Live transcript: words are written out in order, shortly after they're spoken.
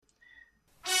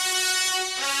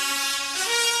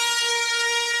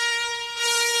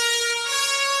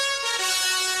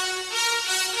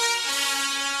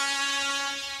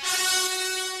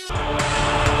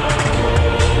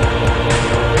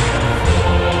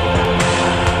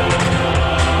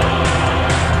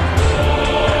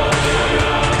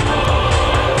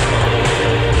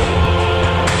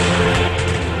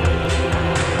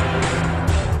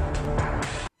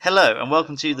Hello and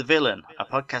welcome to The Villain, a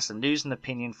podcast of news and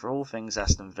opinion for all things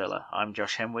Aston Villa. I'm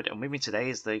Josh Henwood and with me today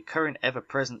is the current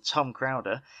ever-present Tom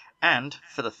Crowder and,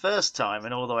 for the first time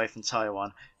and all the way from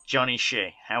Taiwan, Jonathan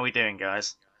Shi. How are we doing,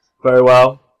 guys? Very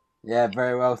well. Yeah,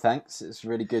 very well, thanks. It's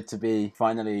really good to be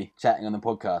finally chatting on the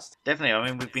podcast. Definitely. I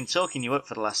mean, we've been talking you up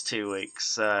for the last 2 weeks,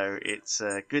 so it's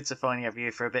good to finally have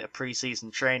you for a bit of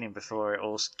pre-season training before it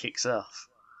all kicks off.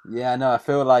 Yeah, no, I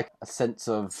feel like a sense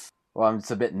of, I'm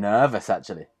just a bit nervous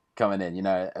actually coming in.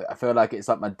 I feel like it's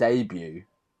like my debut.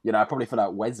 I probably feel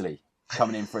like Wesley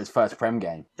coming in for his first Prem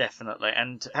game. Definitely.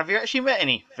 And have you actually met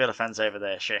any Villa fans over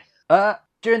there, Shi?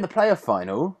 During the playoff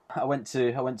final, I went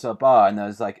to a bar and there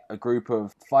was like a group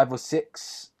of 5 or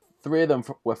 6. 3 of them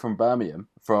were from Birmingham,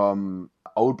 from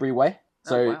Oldbury Way.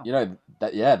 So wow.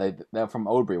 they're from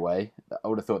Oldbury Way. I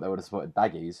would have thought they would have supported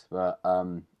Baggies, but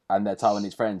and their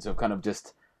Taiwanese friends who have kind of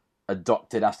just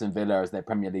adopted Aston Villa as their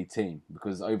Premier League team,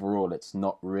 because overall it's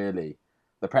not really,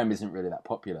 the Prem isn't really that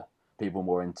popular. People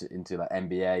more into like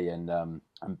NBA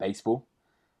and baseball.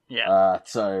 Yeah.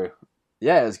 So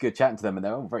yeah, it was good chatting to them, and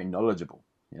they're all very knowledgeable.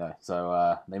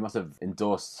 So they must have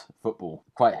endorsed football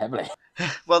quite heavily.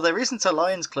 Well, there isn't a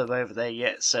Lions club over there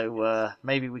yet, so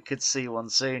maybe we could see one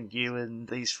soon. You and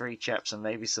these 3 chaps, and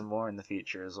maybe some more in the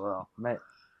future as well. Mate,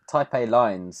 Taipei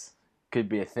Lions could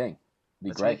be a thing.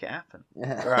 Let's great. make it happen.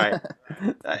 Yeah. Right.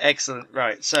 Excellent.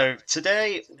 Right. So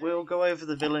today we'll go over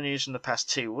the Villa news from the past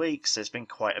 2 weeks. There's been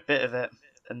quite a bit of it.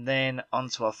 And then on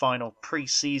to our final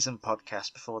pre-season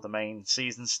podcast before the main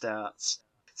season starts.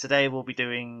 Today we'll be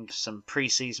doing some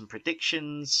pre-season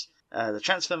predictions. The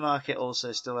transfer market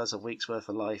also still has a week's worth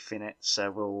of life in it, so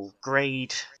we'll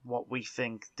grade what we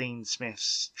think Dean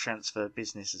Smith's transfer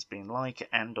business has been like,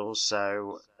 and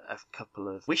also a couple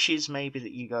of wishes maybe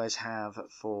that you guys have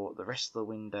for the rest of the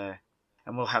window.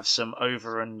 And we'll have some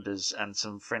over-unders and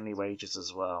some friendly wagers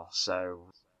as well, so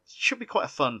it should be quite a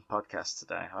fun podcast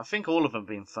today. I think all of them have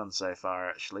been fun so far,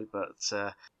 actually, but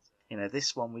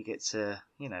this one we get to,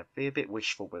 be a bit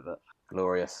wishful with it.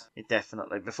 Glorious.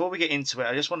 Definitely. Before we get into it,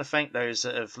 I just want to thank those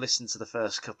that have listened to the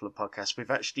first couple of podcasts.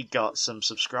 We've actually got some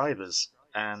subscribers.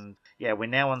 And yeah, we're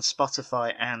now on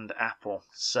Spotify and Apple.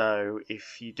 So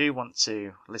if you do want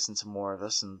to listen to more of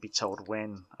us and be told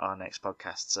when our next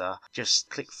podcasts are, just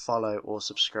click follow or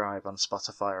subscribe on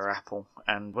Spotify or Apple.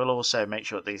 And we'll also make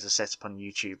sure that these are set up on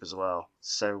YouTube as well.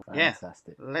 So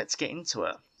Fantastic. Yeah, let's get into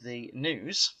it. The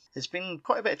news. There's been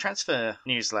quite a bit of transfer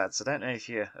news, lads. I don't know if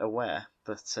you're aware,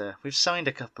 but we've signed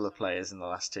a couple of players in the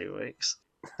last 2 weeks.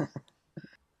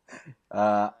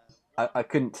 I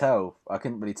couldn't tell. I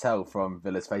couldn't really tell from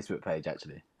Villa's Facebook page,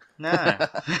 actually. No.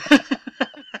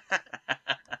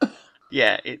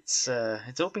 Yeah, it's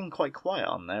all been quite quiet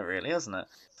on there, really, hasn't it?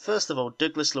 First of all,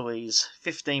 Douglas Luiz,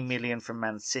 15 million from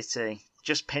Man City,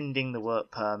 just pending the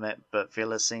work permit, but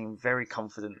Villa seem very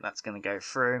confident that's going to go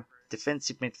through.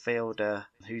 Defensive midfielder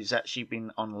who's actually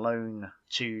been on loan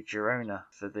to Girona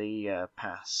for the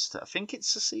past, I think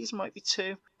it's a season, might be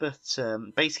 2, but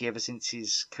basically ever since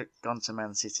he's gone to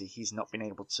Man City, he's not been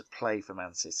able to play for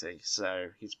Man City, so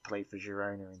he's played for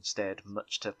Girona instead,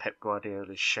 much to Pep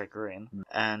Guardiola's chagrin.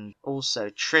 And also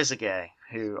Trezeguet,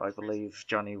 who I believe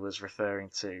Johnny was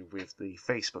referring to with the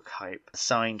Facebook hype,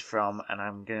 signed from, and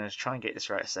I'm going to try and get this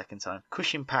right a second time,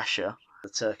 Kuşimpaşa, the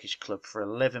Turkish club, for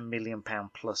 £11 million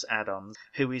plus add-ons,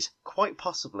 who is quite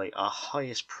possibly our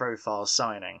highest profile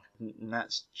signing. And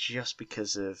that's just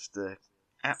because of the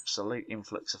absolute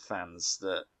influx of fans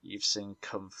that you've seen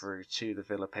come through to the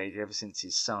Villa page ever since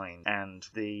he's signed, and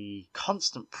the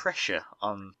constant pressure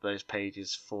on those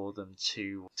pages for them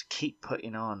to keep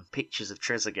putting on pictures of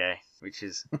Trezeguet, which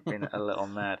has been a little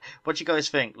mad. What do you guys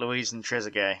think, Luiz and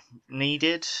Trezeguet?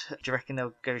 Needed? Do you reckon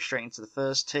they'll go straight into the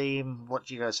first team? What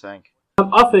do you guys think?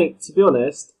 I think, to be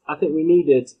honest, we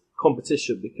needed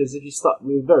competition, because if you start,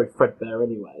 we were very threadbare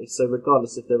anyway, so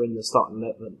regardless if they're in the starting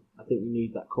 11, I think you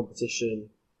need that competition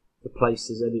for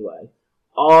places anyway.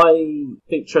 I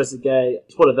think Trezeguet,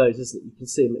 it's one of those, isn't it? You can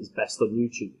see him at his best on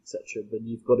YouTube, etc., but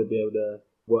you've got to be able to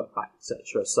work back,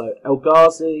 etc. So El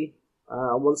Ghazi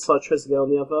on one side, Trezeguet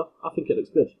on the other, I think it looks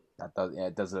good.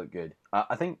 It does look good.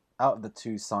 I think out of the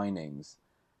 2 signings,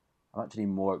 I'm actually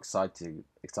more excited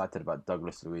about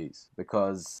Douglas Luiz,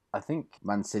 because I think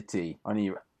Man City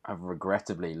only have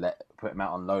regrettably put him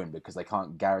out on loan because they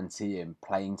can't guarantee him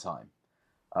playing time,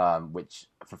 which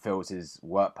fulfills his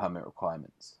work permit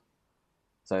requirements.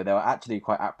 So they were actually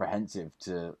quite apprehensive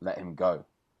to let him go.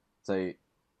 So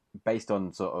based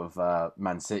on sort of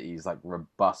Man City's like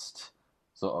robust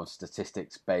sort of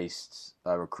statistics-based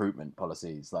recruitment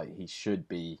policies, like he should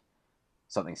be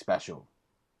something special.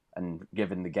 And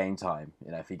given the game time,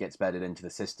 if he gets bedded into the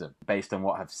system, based on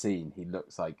what I've seen, he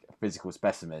looks like a physical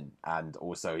specimen, and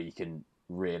also he can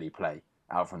really play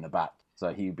out from the back.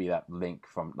 So he would be that link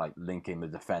from linking the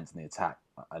defense and the attack,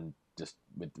 and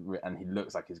he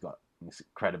looks like he's got this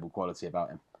incredible quality about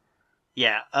him.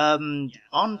 Yeah,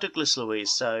 on Douglas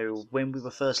Luiz, so when we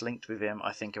were first linked with him,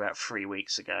 I think about 3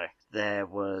 weeks ago, there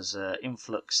was an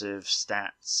influx of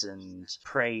stats and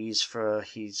praise for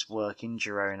his work in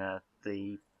Girona.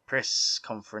 The press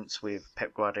conference with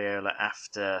Pep Guardiola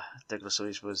after Douglas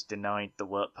Luiz was denied the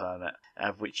work permit,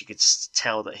 of which you could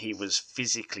tell that he was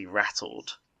physically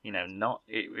rattled.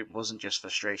 It wasn't just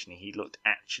frustration, he looked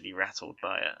actually rattled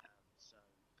by it.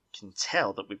 Can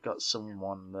tell that we've got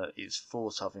someone that is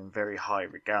thought of in very high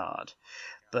regard,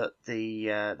 but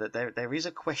that there is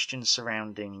a question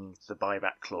surrounding the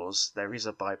buyback clause. There is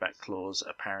a buyback clause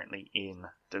apparently in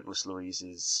Douglas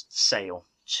Luiz's sale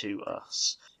to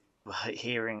us. We're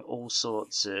hearing all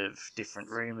sorts of different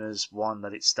rumours. One,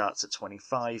 that it starts at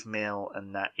 25 mil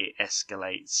and that it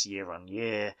escalates year on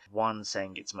year. One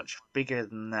saying it's much bigger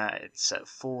than that, it's at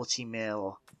 40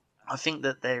 mil. I think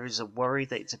that there is a worry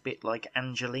that it's a bit like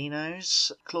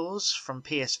Angelino's clause from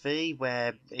PSV,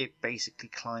 where it basically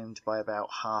climbed by about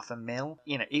half a mil.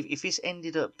 If this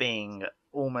ended up being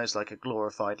almost like a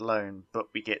glorified loan, but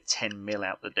we get 10 mil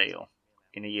out the deal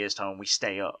in a year's time and we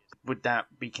stay up, would that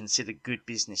be considered good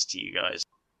business to you guys?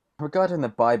 Regarding the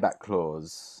buyback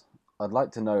clause, I'd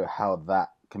like to know how that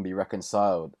can be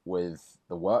reconciled with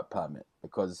the work permit,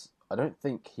 because I don't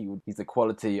think he's the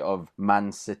quality of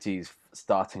Man City's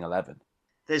starting 11.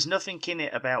 There's nothing in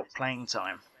it about playing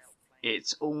time.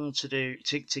 It's all to do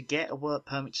to get a work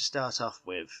permit to start off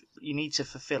with. You need to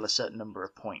fulfill a certain number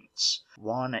of points.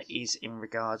 One is in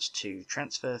regards to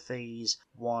transfer fees.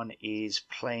 One is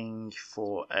playing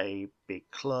for a big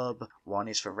club. One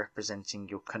is for representing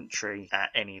your country at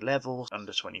any level,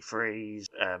 under 23s,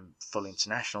 full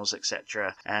internationals,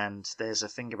 etc. And there's a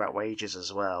thing about wages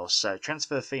as well. So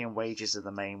transfer fee and wages are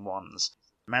the main ones.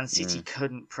 Man City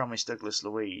couldn't promise Douglas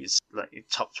Luiz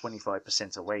top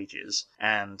 25% of wages,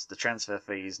 and the transfer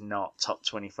fee is not top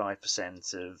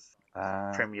 25%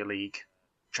 of Premier League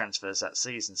transfers that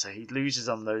season, so he loses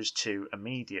on those two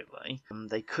immediately.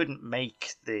 They couldn't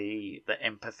make the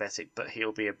empathetic, but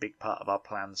he'll be a big part of our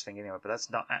plans thing anyway, but that's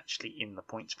not actually in the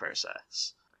points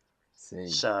process. See.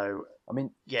 So, I mean,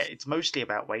 yeah, it's mostly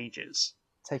about wages.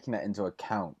 Taking that into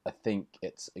account, I think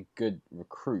it's a good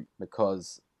recruit,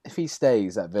 because if he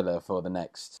stays at Villa for the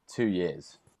next 2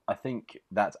 years, I think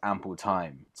that's ample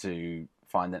time to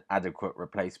find an adequate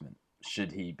replacement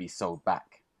should he be sold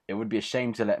back. It would be a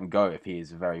shame to let him go if he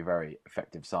is a very, very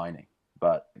effective signing.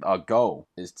 But our goal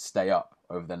is to stay up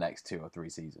over the next 2 or 3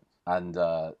 seasons. And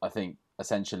I think,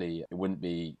 essentially, it wouldn't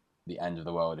be the end of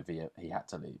the world if he had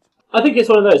to leave. I think it's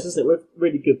one of those, isn't it? With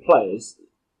really good players,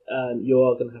 you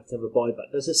are going to have a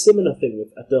buyback. There's a similar thing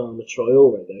with Adama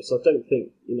Traore, though, so I don't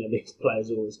think these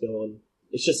players always go on.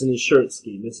 It's just an insurance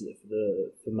scheme, isn't it,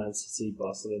 for Man City,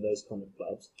 Barcelona, those kind of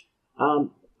clubs.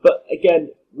 But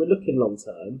again, we're looking long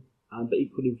term, but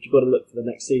equally you've got to look for the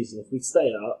next season. If we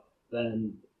stay up,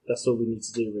 then that's all we need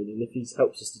to do, really. And if he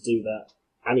helps us to do that,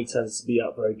 and he turns to be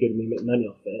out very good and we make money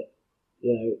off it,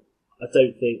 I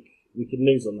don't think we can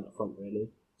lose on that front, really.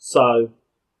 So,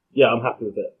 yeah, I'm happy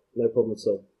with it. No problem at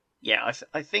all. Yeah,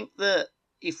 I think that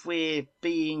if we're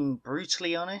being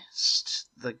brutally honest,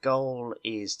 the goal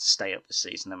is to stay up this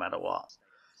season no matter what,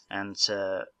 and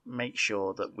to make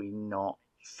sure that we're not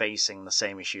facing the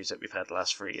same issues that we've had the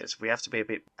last 3 years. If we have to be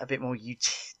a bit more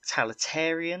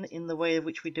utilitarian in the way in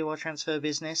which we do our transfer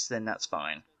business, then that's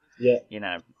fine.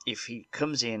 Yeah. If he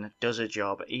comes in, does a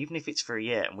job, even if it's for a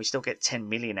year, and we still get 10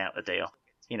 million out the deal,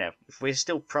 if we're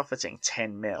still profiting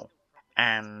 10 mil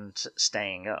and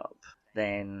staying up,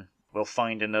 then we'll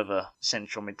find another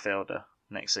central midfielder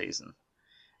next season.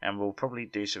 And we'll probably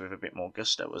do so with a bit more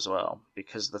gusto as well,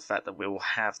 because of the fact that we will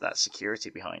have that security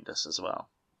behind us as well.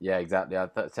 Yeah, exactly. I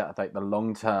think the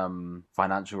long-term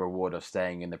financial reward of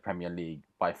staying in the Premier League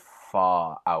by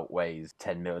far outweighs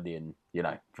 10 million,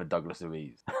 for Douglas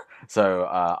Luiz. So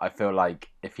I feel like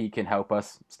if he can help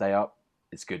us stay up,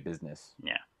 it's good business.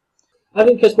 Yeah. I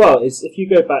think as well, is if you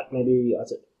go back maybe,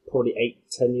 probably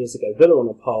 8-10 years ago, Villa on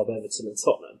a par of Everton and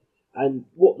Tottenham, and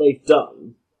what they've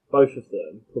done, both of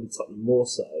them, probably Tottenham more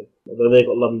so, although they've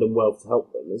got London Wealth to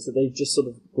help them, is that they've just sort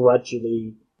of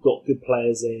gradually got good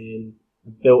players in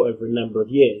and built over a number of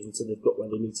years until they've got where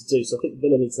they need to do. So I think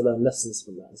Villa need to learn lessons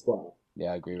from that as well.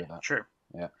 Yeah, I agree with that. True.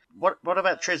 Yeah. What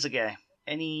about Trezeguet?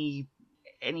 Any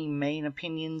any main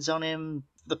opinions on him?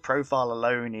 The profile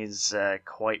alone is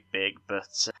quite big,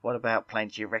 but what about playing?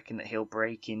 Do you reckon that he'll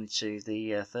break into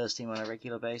the first team on a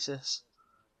regular basis?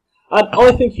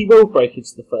 I think he will break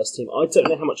into the first team. I don't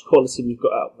know how much quality we've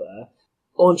got out there.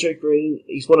 Andre Green,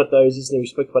 he's one of those, isn't he? We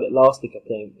spoke about it last week, I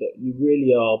think, that you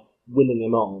really are willing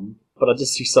him on. But I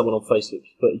just see someone on Facebook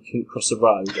but he couldn't cross a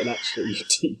road, and actually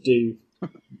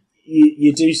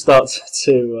you do start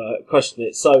to question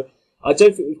it. So I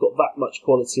don't think we've got that much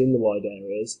quality in the wide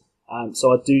areas.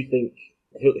 So I do think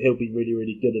he'll be really,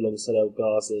 really good alongside El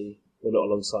Ghazi, well, not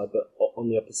alongside, but on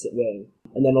the opposite wing.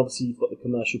 And then obviously you've got the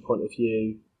commercial point of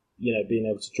view, being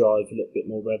able to drive a little bit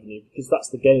more revenue, because that's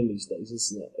the game these days,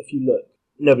 isn't it? If you look,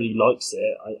 nobody likes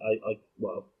it.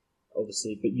 Well,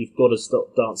 obviously, but you've got to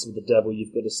stop dancing with the devil.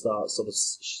 You've got to start sort of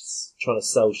trying to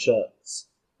sell shirts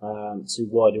to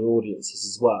wider audiences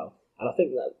as well. And I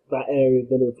think that area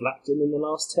that have lacked in the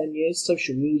last 10 years,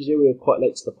 social media, we were quite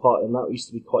late to the party, and that used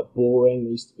to be quite boring.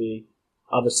 There used to be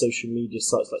other social media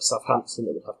sites like Southampton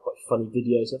that would have quite funny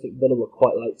videos. I think Villa were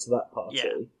quite late to that party.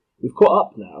 Yeah. We've caught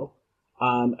up now,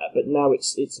 but now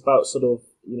it's about sort of,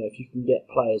 if you can get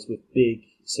players with big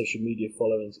social media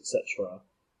followings, etc.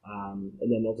 And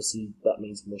then obviously that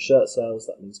means more shirt sales,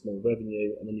 that means more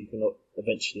revenue, and then you can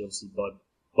eventually obviously buy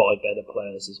better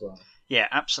players as well. Yeah,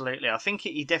 absolutely. I think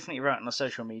you're definitely right on the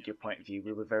social media point of view.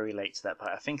 We were very late to that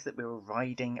part. I think that we were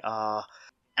riding our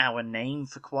name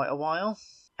for quite a while,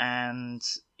 and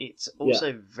it's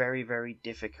also very, very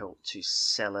difficult to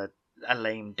sell a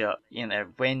lame duck.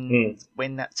 When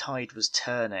that tide was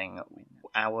turning,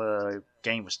 our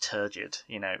game was turgid.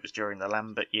 It was during the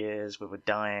Lambert years. We were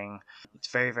dying. It's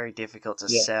very, very difficult to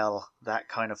sell that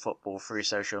kind of football through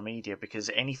social media, because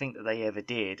anything that they ever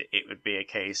did, it would be a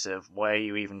case of, why are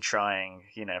you even trying?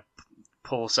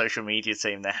 Poor social media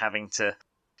team, they're having to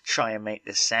try and make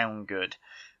this sound good.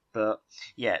 But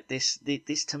yeah, this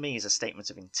to me is a statement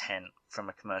of intent from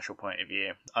a commercial point of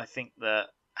view. I think that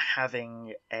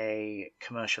having a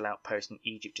commercial outpost in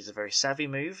Egypt is a very savvy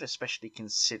move, especially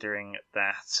considering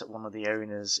that one of the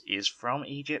owners is from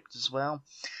Egypt as well.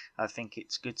 I think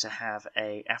it's good to have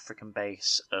a African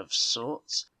base of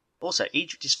sorts. Also,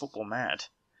 Egypt is football mad.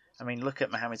 I mean, look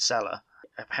at Mohamed Salah.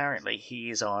 Apparently, he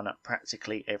is on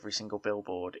practically every single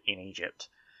billboard in Egypt.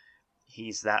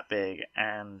 He's that big,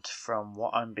 and from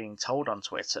what I'm being told on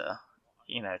Twitter,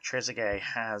 Trezeguet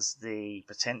has the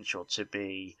potential to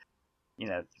be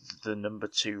the number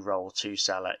 2 role to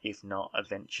Salah, if not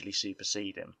eventually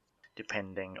supersede him,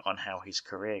 depending on how his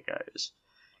career goes.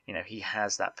 He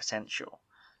has that potential.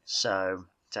 So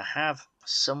to have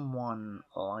someone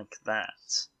like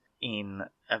that in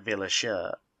a Villa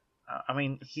shirt, I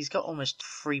mean, he's got almost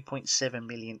 3.7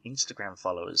 million Instagram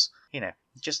followers.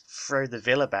 Just throw the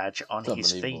Villa badge on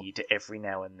his feed every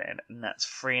now and then, and that's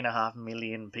 3.5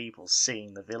 million people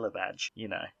seeing the Villa badge,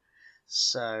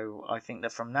 So I think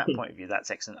that from that point of view,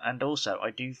 that's excellent. And also,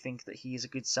 I do think that he is a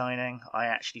good signing. I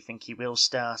actually think he will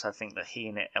start. I think that he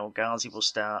and El Ghazi will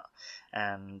start,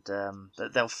 and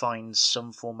that they'll find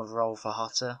some form of role for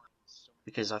Hotter,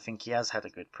 because I think he has had a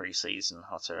good pre-season,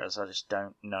 Hotter, as I just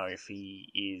don't know if he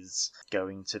is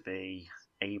going to be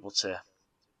able to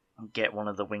get one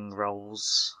of the wing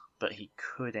roles, but he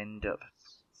could end up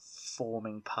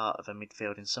forming part of a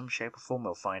midfield in some shape or form.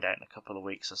 We'll find out in a couple of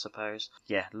weeks, I suppose.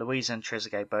 Yeah, Luiz and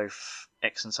Trezeguet both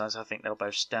excellent sides. I think they'll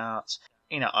both start.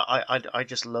 I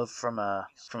just love from a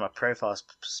profile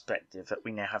perspective that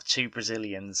we now have 2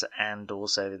 Brazilians and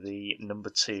also the number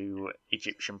 2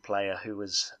 Egyptian player who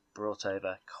was brought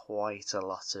over quite a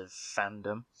lot of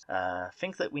fandom. I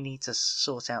think that we need to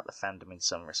sort out the fandom in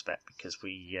some respect, because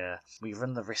we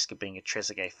run the risk of being a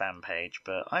Trezeguet fan page,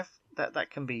 but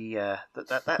that can be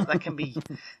that can be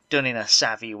done in a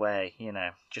savvy way.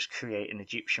 Just create an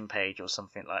Egyptian page or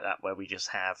something like that where we just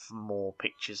have more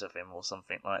pictures of him or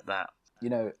something like that.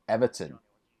 Everton.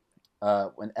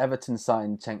 When Everton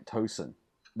signed Cenk Tosun,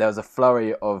 there was a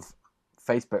flurry of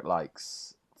Facebook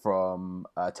likes from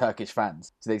Turkish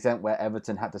fans, to the extent where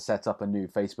Everton had to set up a new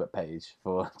Facebook page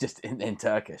for just in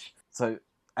Turkish. So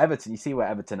Everton, you see where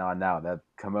Everton are now. They're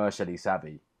commercially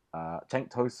savvy.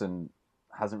 Cenk Tosun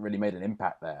hasn't really made an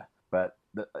impact there, but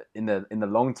in the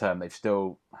long term, they've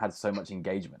still had so much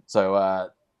engagement. So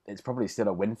it's probably still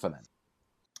a win for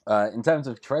them. In terms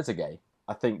of Trezeguet,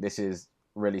 I think this is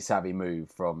really savvy move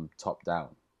from top down.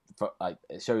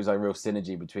 It shows a real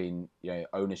synergy between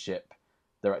ownership,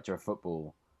 director of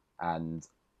football, and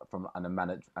from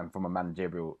a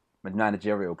managerial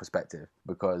perspective,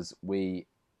 because we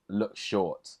look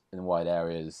short in wide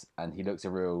areas, and he looks a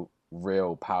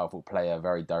real powerful player,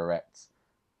 very direct,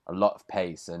 a lot of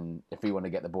pace, and if we want to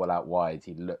get the ball out wide,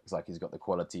 he looks like he's got the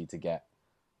quality to get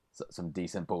some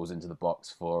decent balls into the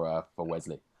box for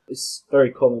Wesley. It's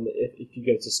very common that if you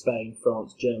go to Spain,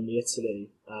 France, Germany, Italy,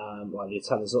 well, the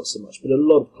Italians not so much, but a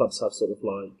lot of clubs have sort of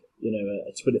like,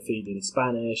 a Twitter feed in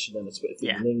Spanish, and then a Twitter feed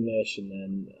in English, and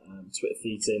then Twitter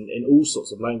feeds in all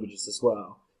sorts of languages as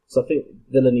well. So I think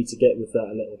Villa need to get with that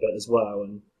a little bit as well,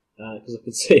 and because I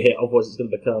can see it, otherwise it's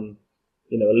going to become,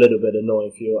 a little bit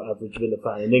annoying for your average Villa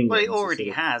fan in England. Well, it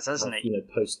already has, hasn't it?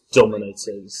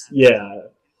 Post-dominators. Yeah.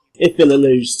 If Villa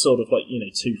lose sort of like,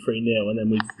 2-3-0, and then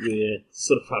we're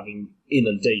sort of having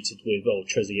inundated with,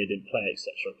 Trezeguet didn't play,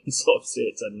 etc., I can sort of see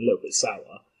it turning a little bit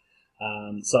sour.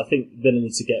 So I think Villa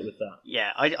need to get with that.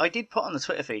 Yeah, I did put on the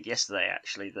Twitter feed yesterday,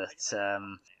 actually,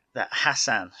 that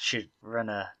Hassan should run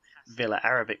a Villa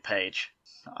Arabic page.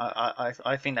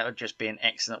 I think that would just be an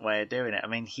excellent way of doing it. I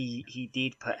mean, he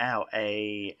did put out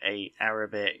a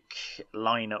Arabic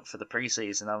lineup for the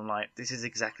preseason. I'm like, this is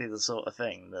exactly the sort of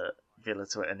thing that Villa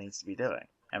Twitter needs to be doing,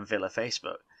 and Villa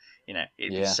Facebook.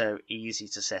 It's so easy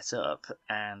to set up,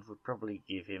 and would probably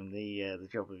give him the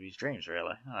job of his dreams.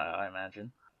 Really, I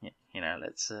imagine.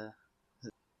 Let's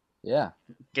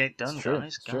get it done,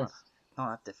 guys. God,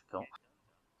 not that difficult.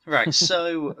 Right,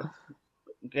 so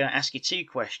I'm going to ask you two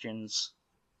questions.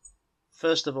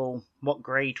 First of all, what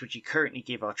grade would you currently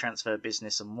give our transfer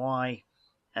business and why?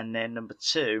 And then number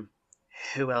two,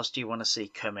 who else do you want to see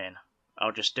come in?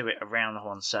 I'll just do it around the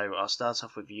one. So I'll start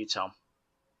off with you, Tom.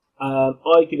 I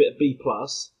give it a B+.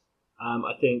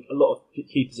 I think a lot of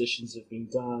key positions have been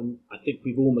done. I think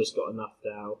we've almost got enough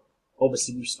now.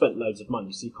 Obviously, we've spent loads of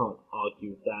money, so you can't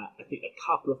argue with that. I think a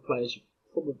couple of players you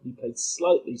probably paid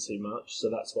slightly too much,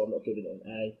 so that's why I'm not giving it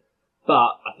an A.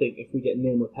 But I think if we get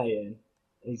Neil Maupay in,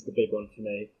 he's the big one for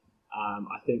me.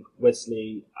 I think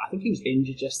Wesley, I think he was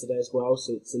injured yesterday as well,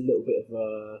 so it's a little bit of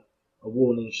a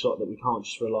warning shot that we can't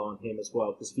just rely on him as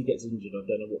well, because if he gets injured, I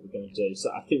don't know what we're going to do. So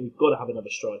I think we've got to have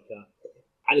another striker.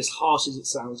 And as harsh as it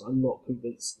sounds, I'm not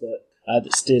convinced that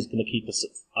Steer's going to keep us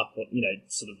up,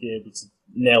 sort of be able to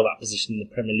nail that position in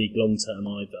the Premier League long term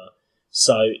either.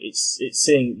 So it's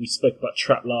seeing, we spoke about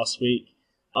Trapp last week.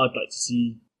 I'd like to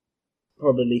see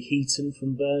probably Heaton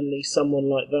from Burnley, someone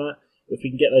like that. If we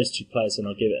can get those two players, then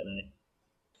I'll give it an A.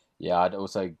 Yeah, I'd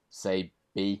also say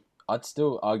B. I'd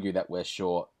still argue that we're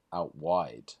short out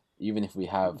wide, even if we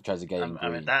have Trezeguet and Green. I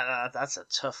mean, that's a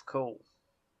tough call,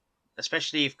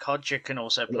 especially if Kodja can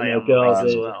also play on the wing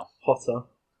as well. Potter.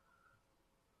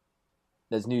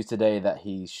 There's news today that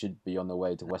he should be on the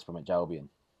way to West Bromwich Albion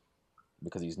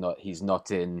because he's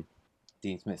not in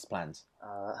Dean Smith's plans.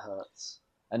 That hurts.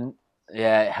 And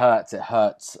yeah, it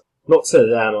hurts. Not to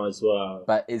them as well.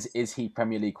 But is he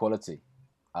Premier League quality?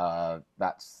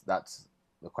 That's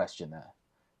the question there.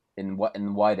 In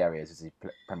wide areas, is he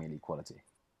Premier League quality?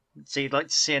 So you'd like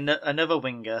to see another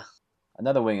winger?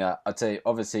 Another winger. I'd say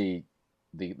obviously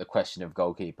the question of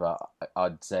goalkeeper.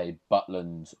 I'd say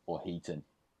Butland or Heaton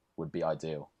would be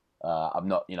ideal. I'm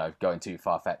not going too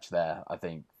far fetched there. I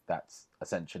think that's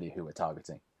essentially who we're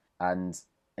targeting. And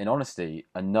in honesty,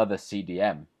 another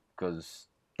CDM, because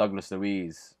Douglas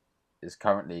Luiz is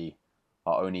currently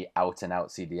our only out-and-out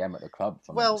CDM at the club.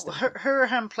 Well,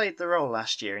 Hurahan played the role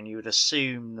last year, and you would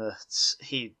assume that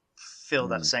he'd fill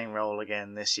that same role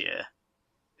again this year.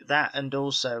 That, and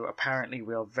also, apparently,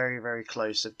 we are very, very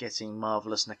close of getting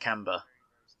Marvellous Nakamba.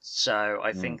 So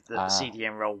I think that the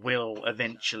CDM role will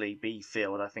eventually be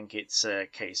filled. I think it's a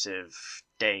case of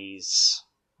days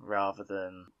rather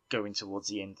than going towards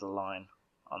the end of the line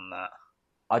on that.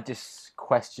 I just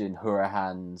question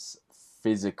Hurahan's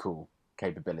physical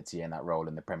capability in that role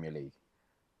in the Premier League.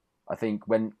 I think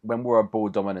when we're a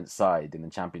ball-dominant side in the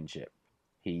Championship,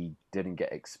 he didn't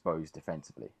get exposed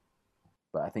defensively.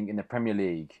 But I think in the Premier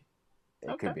League,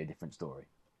 it could be a different story.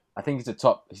 I think he's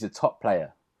a top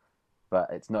player, but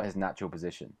it's not his natural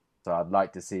position. So I'd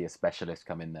like to see a specialist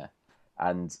come in there.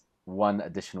 And one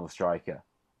additional striker.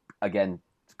 Again,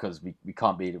 because we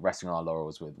can't be resting on our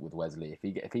laurels with Wesley.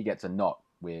 If he gets a knock,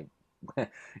 we're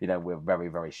we're very,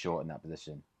 very short in that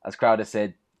position. As Crowder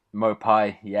said,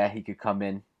 Maupay, he could come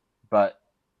in. But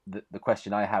the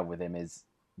question I have with him is,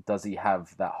 does he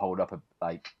have that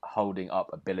holding up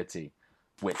ability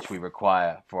which we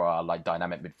require for our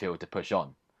dynamic midfield to push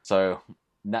on? So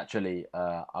naturally,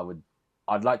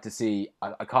 I'd like to see.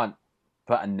 I can't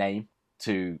put a name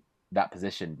to that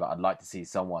position, but I'd like to see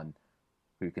someone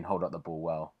who can hold up the ball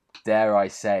well. Dare I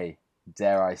say,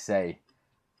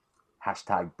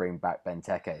 hashtag bring back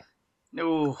Benteke.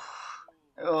 Ooh.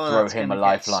 Throw him a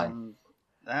lifeline.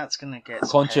 That's going to get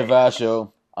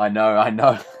controversial. I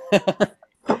know.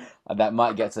 That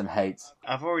might get some hate.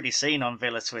 I've already seen on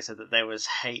Villa Twitter that there was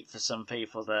hate for some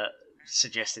people that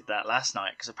suggested that last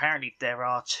night, because apparently there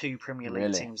are 2 Premier League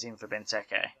Really? teams in for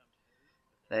Benteke.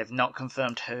 They've not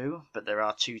confirmed who, but there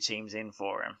are 2 teams in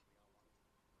for him.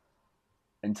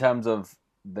 In terms of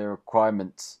the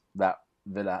requirements that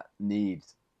Villa need,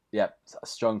 a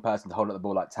strong person to hold up the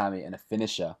ball like Tammy and a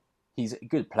finisher. He's a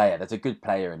good player. There's a good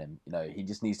player in him. He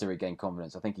just needs to regain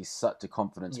confidence. I think he's such a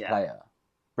confidence player.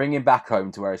 Bring him back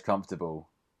home to where he's comfortable,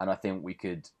 and I think we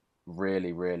could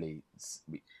really,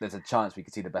 there's a chance we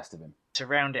could see the best of him. To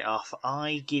round it off,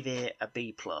 I give it a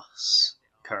B+.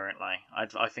 Currently,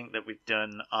 I think that we've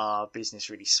done our business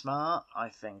really smart. I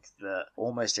think that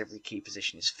almost every key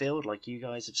position is filled, like you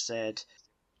guys have said.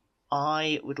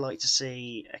 I would like to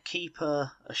see a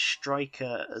keeper, a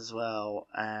striker as well,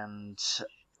 and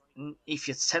if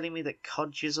you're telling me that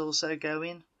Kodja's also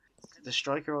going, the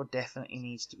striker role definitely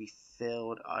needs to be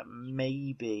filled.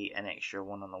 Maybe an extra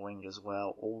one on the wing as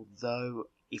well. Although,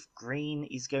 if Green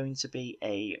is going to be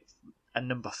a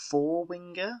number 4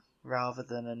 winger rather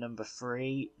than a number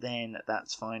 3, then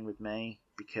that's fine with me.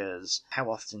 Because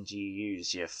how often do you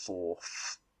use your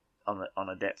 4th on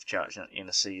a depth chart in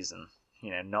a season?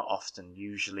 Not often,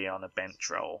 usually on a bench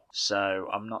role. So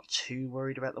I'm not too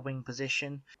worried about the wing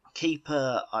position.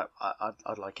 Keeper,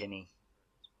 I'd like any.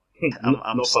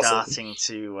 I'm starting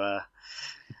to.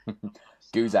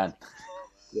 Guzan.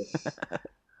 Yeah.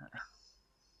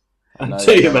 I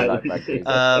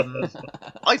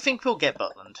think we'll get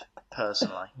Butland,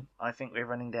 personally. I think we're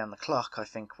running down the clock. I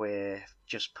think we're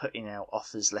just putting out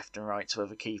offers left and right to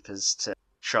other keepers to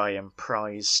try and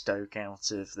prize Stoke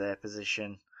out of their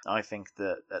position. I think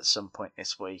that at some point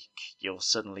this week you'll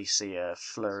suddenly see a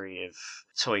flurry of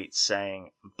tweets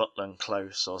saying Butland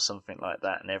close or something like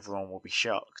that, and everyone will be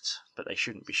shocked. But they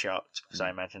shouldn't be shocked, because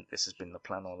I imagine this has been the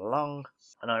plan all along.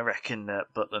 And I reckon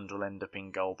that Butland will end up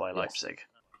in goal by Leipzig.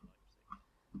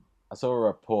 I saw a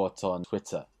report on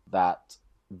Twitter that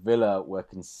Villa were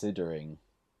considering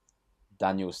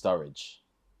Daniel Sturridge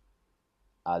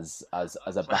as a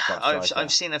backup striker.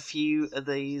 I've seen a few of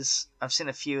these.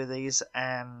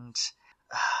 And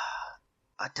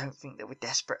I don't think that we're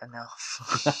desperate enough.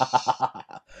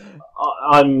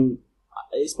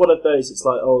 It's one of those. It's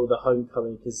like, the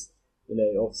homecoming, because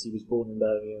obviously he was born in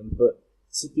Birmingham. But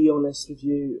to be honest with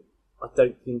you, I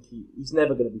don't think he's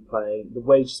never going to be playing. The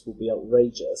wages will be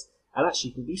outrageous, and actually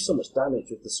you can do so much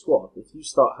damage with the squad if you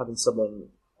start having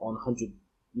someone on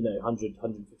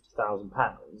 150,000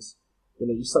 pounds.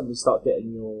 You suddenly start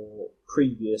getting your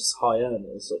previous high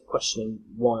earners sort of questioning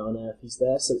why on earth he's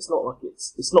there. So it's not like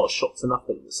it's not a shock to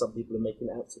nothing that some people are making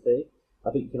it out to be.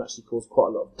 I think you can actually cause quite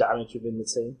a lot of damage within the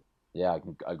team. Yeah,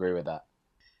 I agree with that.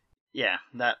 Yeah,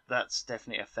 that's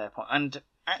definitely a fair point. And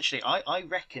actually, I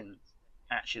reckon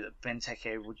that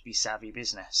Benteke would be savvy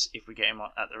business if we get him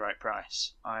at the right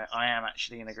price. I am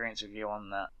actually in agreement with you on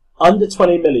that. Under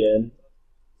 20 million,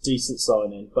 decent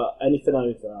signing, but anything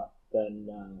over that, then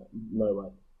no way.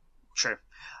 True.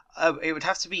 It would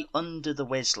have to be under the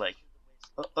Wesley.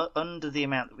 Under the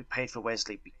amount that we paid for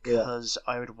Wesley, because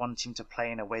I would want him to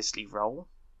play in a Wesley role.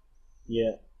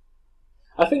 Yeah.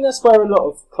 I think that's where a lot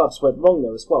of clubs went wrong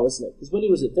though as well, isn't it? Because when he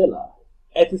was at Villa,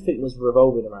 everything was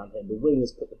revolving around him. The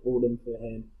wingers put the ball in for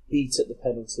him, he took the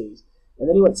penalties. And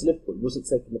then he went to Liverpool, he wasn't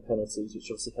taking the penalties, which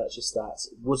obviously hurts your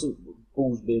stats. It wasn't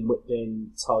balls being whipped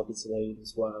in, targeted aid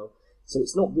as well. So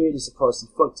it's not really surprising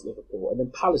he flunked at Liverpool. And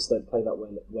then Palace don't play that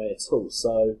way at all.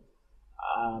 So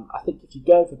I think if you're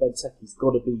going for Benteke, he's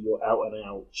got to be your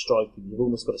out-and-out striker. You've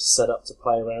almost got to set up to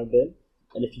play around him.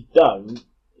 And if you don't,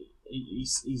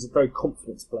 he's a very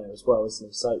confident player as well, isn't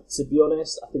he? So to be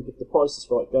honest, I think if the price is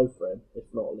right, go for him.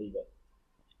 If not, leave it.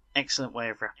 Excellent way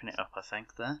of wrapping it up, I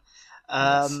think, there.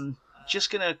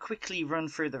 Just going to quickly run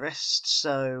through the rest.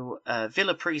 So,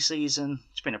 Villa pre-season.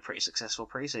 It's been a pretty successful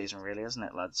pre-season, really, hasn't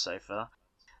it, lads, so far?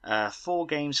 4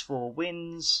 games, 4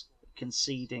 wins,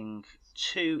 conceding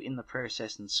 2 in the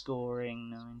process and scoring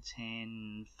 9,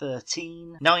 10,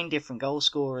 13. 9 different goal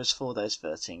scorers for those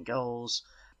 13 goals.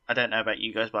 I don't know about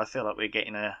you guys, but I feel like we're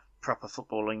getting a proper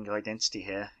footballing identity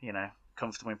here,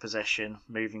 comfortable in possession,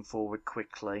 moving forward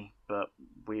quickly, but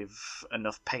with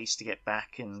enough pace to get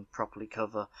back and properly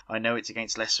cover. I know it's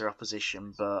against lesser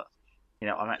opposition, but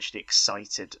I'm actually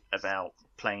excited about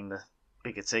playing the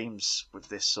bigger teams with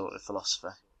this sort of philosophy.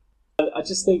 I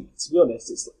just think, to be honest,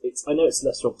 it's I know it's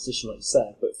lesser opposition, like you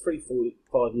said, but 3, 4,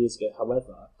 5 years ago,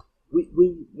 however, we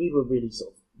were really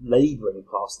sort of labouring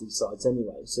past these sides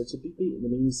anyway. So to be beating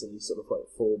them easily, sort of like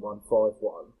 4-1,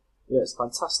 5-1. It's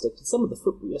fantastic. And some of the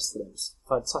football yesterday was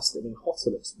fantastic. I mean,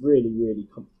 Hotter looks really, really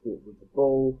comfortable with the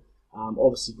ball.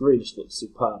 Obviously, Grealish looks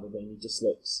superb. I mean, he just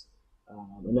looks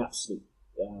an absolute,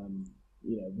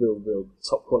 real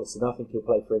top quality. And I think he'll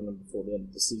play for England before the end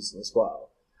of the season as well.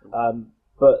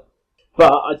 But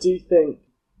I do think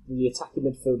the attacking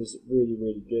midfield is really,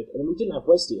 really good. And we didn't have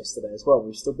Wesley yesterday as well.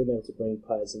 We've still been able to bring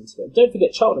players into it. Don't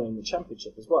forget Charlton in the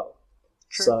Championship as well.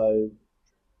 True. So,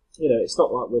 it's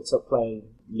not like we're playing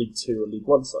League 2 or League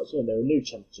 1 sides. They're a new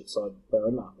Championship side, fair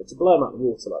enough. But to blow them out of the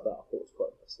water like that, I thought was quite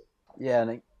impressive. Yeah,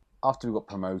 and after we got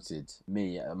promoted,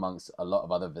 me, amongst a lot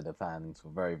of other Villa fans,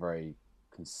 were very, very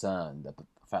concerned at the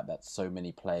fact that so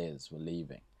many players were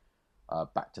leaving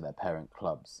back to their parent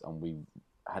clubs, and we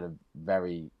had a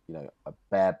very, a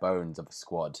bare bones of a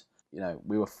squad.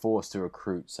 We were forced to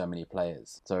recruit so many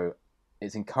players. So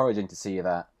it's encouraging to see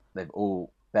that they've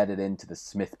all bedded into the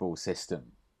Smith Ball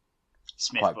system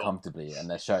quite comfortably, and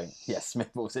they're showing,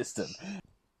 Smith Ball system.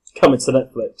 It's coming to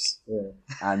Netflix. Yeah.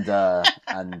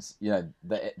 And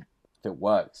if it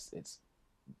works,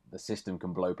 the system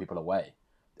can blow people away.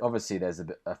 Obviously, there's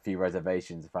a few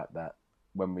reservations. The fact that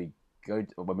when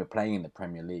we're playing in the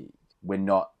Premier League, we're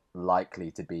not likely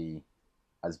to be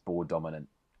as ball dominant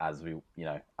as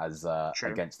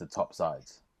against the top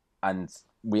sides, and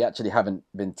we actually haven't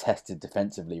been tested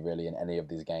defensively really in any of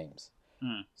these games.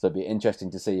 So it'd be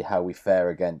interesting to see how we fare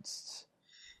against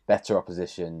better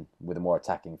opposition with a more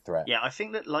attacking threat. Yeah, I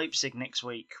think that Leipzig next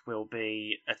week will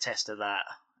be a test of that.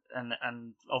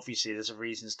 And obviously there's a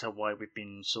reason as to why we've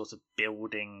been sort of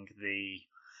building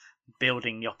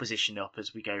the opposition up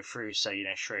as we go through. So,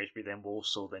 Shrewsbury, then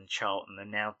Walsall, then Charlton,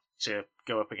 and now to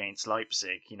go up against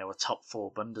Leipzig, a top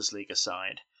 4 Bundesliga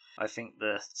side. I think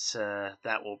that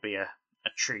that will be a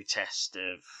true test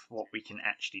of what we can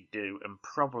actually do, and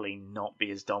probably not be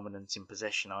as dominant in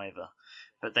possession either.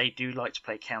 But they do like to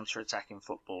play counter-attacking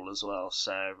football as well,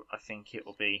 so I think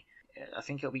it'll be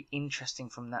interesting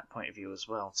from that point of view as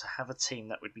well, to have a team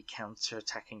that would be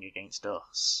counter-attacking against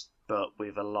us, but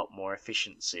with a lot more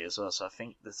efficiency as well. So I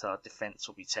think that our defence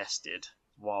will be tested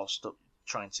whilst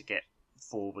trying to get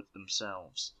forward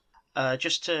themselves.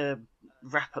 Just to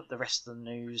wrap up the rest of the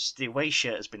news, the away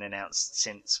shirt has been announced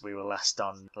since we were last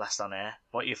on air.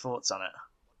 What are your thoughts on it?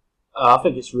 I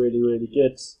think it's really, really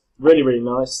good. Really, really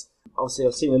nice. Obviously,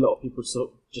 I've seen a lot of people sort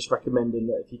of just recommending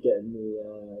that if you get in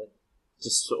the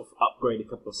just sort of upgrade a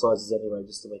couple of sizes anyway,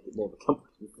 just to make it more of a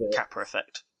comfortable fit. Kappa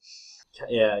effect.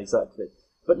 Yeah, exactly.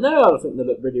 But no, I think they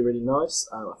look really, really nice.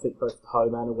 I think both the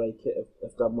home and away kit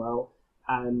have done well.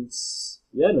 And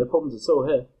yeah, no problems at all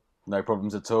here. No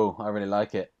problems at all. I really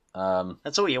like it.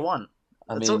 That's all you want.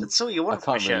 That's all you want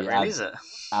from a shirt, really, is it?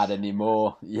 Add any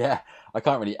more? Yeah, I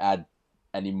can't really add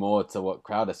any more to what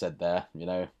Crowder said there.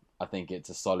 I think it's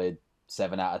a solid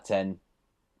 7 out of 10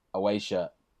 away shirt,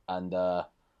 and I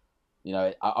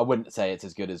wouldn't say it's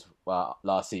as good as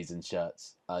last season's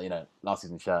shirts. Last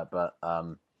season's shirt, but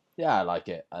yeah, I like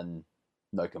it, and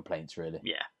no complaints really.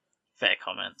 Yeah, fair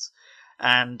comments.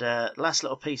 And last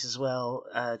little piece as well.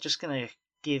 Just gonna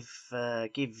give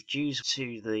dues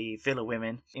to the Villa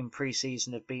women. In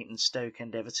pre-season have beaten Stoke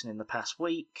and Everton in the past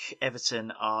week.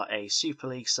 Everton are a Super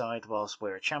League side whilst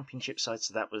we're a Championship side,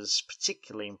 so that was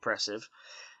particularly impressive.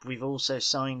 We've also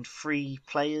signed 3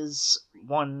 players.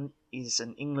 One is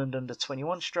an England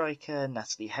under-21 striker,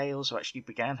 Natalie Hales, who actually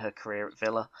began her career at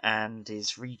Villa and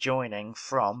is rejoining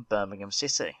from Birmingham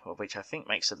City, which I think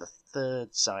makes her the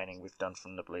 3rd signing we've done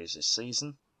from the Blues this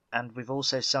season. And we've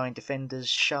also signed defenders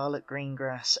Charlotte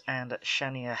Greengrass and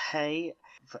Shania Hay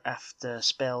after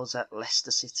spells at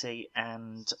Leicester City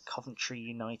and Coventry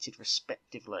United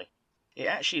respectively. It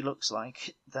actually looks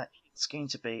like that it's going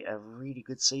to be a really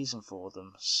good season for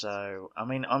them. So,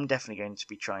 I'm definitely going to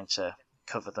be trying to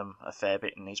cover them a fair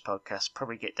bit in these podcasts,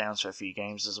 probably get down to a few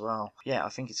games as well. Yeah, I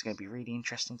think it's going to be really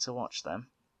interesting to watch them.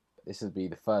 This will be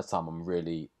the first time I'm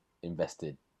really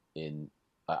invested in.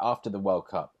 After the World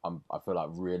Cup, I feel like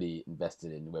really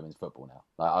invested in women's football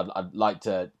now. I'd like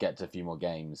to get to a few more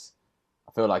games.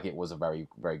 I feel like it was a very,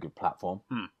 very good platform.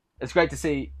 It's great to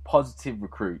see positive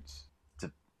recruits to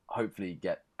hopefully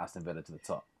get Aston Villa to the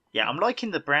top. Yeah, I'm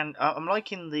liking the brand. I'm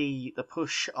liking the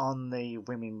push on the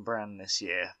women brand this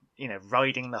year.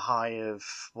 Riding the high of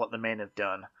what the men have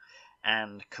done,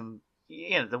 and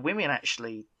the women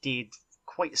actually did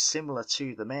quite similar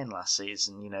to the men last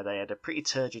season. They had a pretty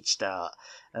turgid start,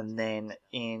 and then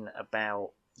in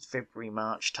about February,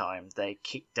 March time, they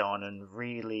kicked on and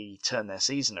really turned their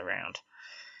season around.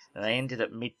 And they ended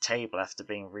up mid-table after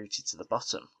being rooted to the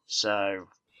bottom. So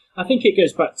I think it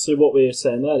goes back to what we were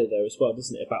saying earlier, though, as well,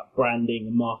 doesn't it, about branding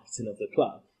and marketing of the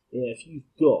club. If you've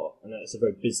got, and that's a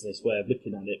very business way of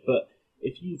looking at it, but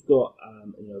if you've got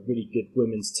a really good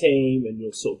women's team and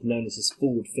you're sort of known as this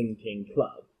forward-thinking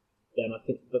club, then I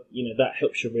think that that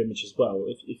helps your image as well.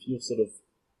 If you're sort of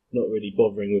not really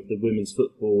bothering with the women's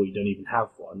football, you don't even have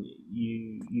one,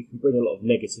 you can bring a lot of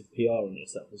negative PR on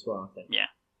yourself as well, I think. Yeah,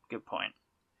 good point.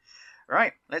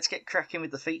 Right, let's get cracking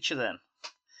with the feature then.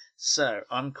 So,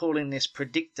 I'm calling this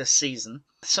Predictor SZN.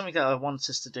 Something that I want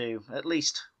us to do at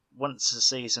least once a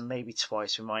season, maybe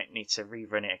twice. We might need to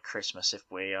rerun it at Christmas if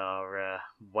we are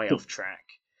way off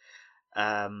track.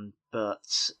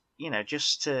 But,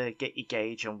 just to get your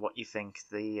gauge on what you think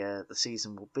the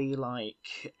season will be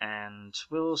like, and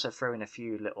we'll also throw in a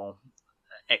few little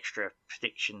extra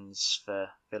predictions for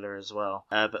Villa as well.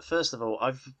 But first of all,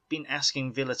 I've been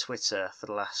asking Villa Twitter for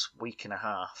the last week and a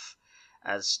half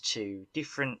as to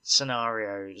different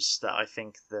scenarios that I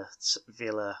think that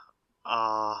Villa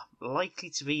are likely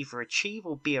to either achieve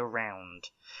or be around.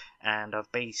 And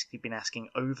I've basically been asking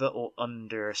over or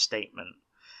under a statement.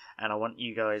 And I want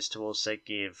you guys to also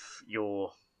give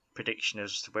your prediction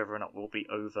as to whether or not we'll be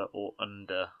over or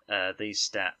under these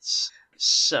stats.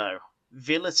 So,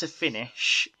 Villa to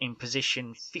finish in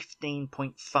position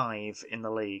 15.5 in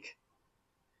the league.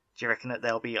 Do you reckon that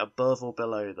they'll be above or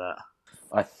below that?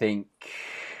 I think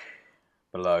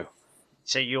below.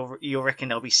 So you reckon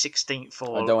they'll be 16th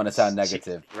or... I don't want to sound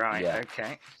negative. Right, yeah.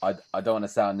 Okay. I don't want to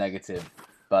sound negative,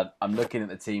 but I'm looking at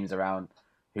the teams around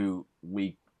who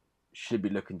we should be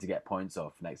looking to get points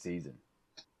off next season.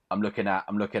 I'm looking at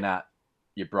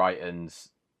your Brightons.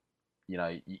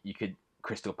 You could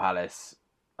Crystal Palace,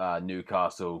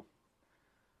 Newcastle.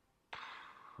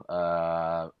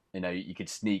 You could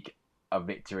sneak a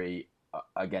victory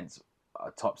against a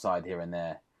top side here and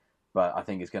there, but I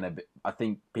think it's going to be. I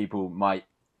think people might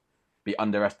be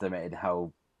underestimated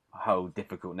how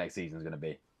difficult next season is going to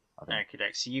be.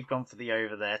 Okay, so you've gone for the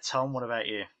over there. Tom, what about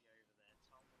you?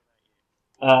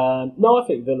 No, I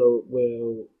think Villa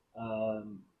will.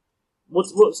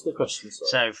 What's the question?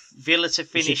 Sorry? So Villa to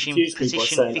finish in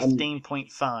position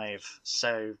 15.5.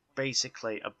 So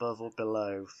basically above or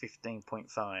below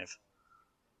 15.5.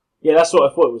 Yeah, that's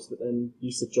what I thought it was. But then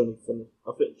you said Johnny.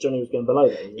 I think Johnny was going below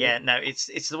that. Yeah, no,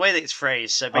 it's the way that it's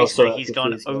phrased. So basically, he's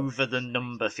gone over the me.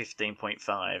 number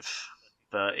 15.5,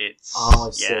 but it's. Oh,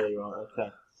 I see. Right.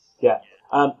 Okay. Yeah.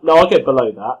 No, I'll get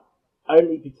below that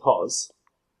only because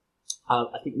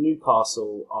I think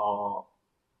Newcastle are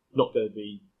not going to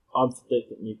be. I don't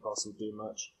think Newcastle will do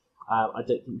much. I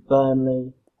don't think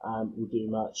Burnley will do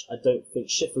much. I don't think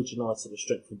Sheffield United are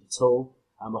strengthened at all.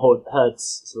 I heard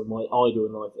sort of my idol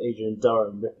in life, Adrian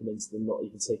Durham, ripping into them, not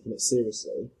even taking it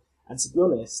seriously. And to be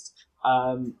honest,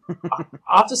 I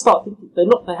have to start thinking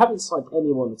they haven't signed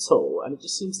anyone at all, and it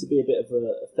just seems to be a bit of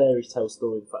a fairy tale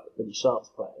story. The fact that Billy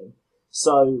Sharp's playing,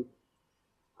 so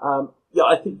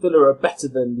I think Villa are better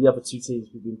than the other two teams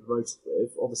we've been promoted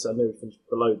with. Obviously, I know we finished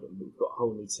below them, but we've got a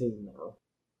whole new team now.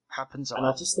 Happens, and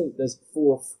I just think there's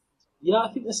I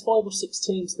think there's 5 or 6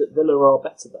 teams that Villa are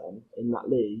better than in that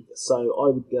league. So I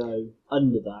would go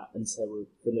under that and say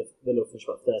Villa will finish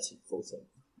about 13th, 14th.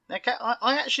 Okay,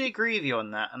 I actually agree with you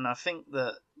on that, and I think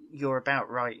that you're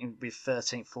about right with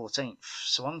 13th, 14th.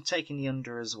 So I'm taking the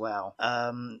under as well,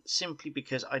 simply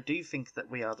because I do think that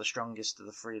we are the strongest of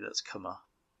the three that's come up.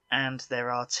 And there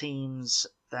are teams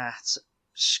that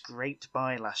scraped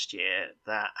by last year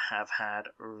that have had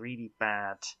really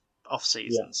bad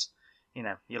off-seasons.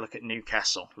 Yeah. You look at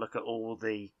Newcastle, look at all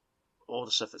the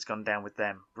stuff that's gone down with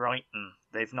them. Brighton,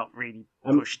 they've not really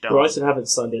pushed on. Brighton haven't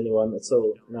signed anyone at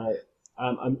all, no.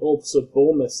 And also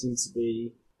Bournemouth seems to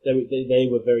be... They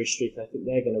were very streaky. I think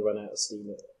they're going to run out of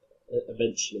steam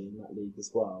eventually in that league as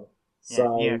well.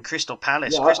 So, Crystal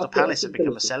Palace. Yeah, Crystal Palace have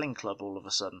become a selling club all of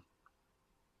a sudden.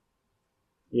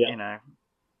 Yeah.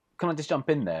 Can I just jump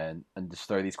in there and just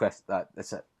throw these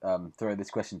throw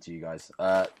this question to you guys?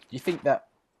 Do you think that,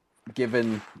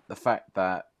 given the fact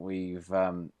that we've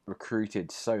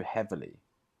recruited so heavily,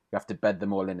 we have to bed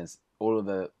them all in, as all of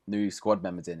the new squad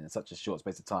members in such a short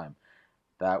space of time,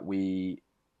 that we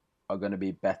are going to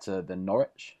be better than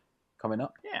Norwich coming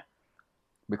up? Yeah.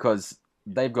 Because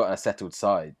they've got a settled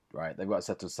side, right? They've got a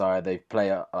settled side. They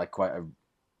play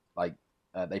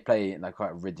they play in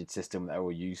quite a rigid system that they're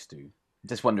all used to.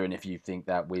 Just wondering if you think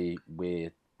that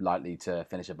we're likely to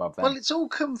finish above them. Well, it's all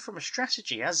come from a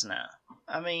strategy, hasn't it?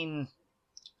 I mean,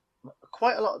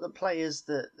 quite a lot of the players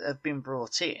that have been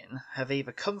brought in have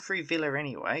either come through Villa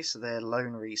anyway, so they're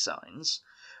loan re-signs,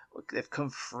 or they've come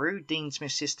through Dean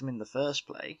Smith's system in the first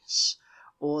place,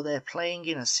 or they're playing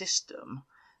in a system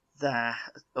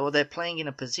or they're playing in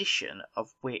a position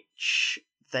of which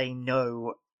they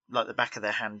know like the back of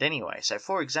their hand anyway. So,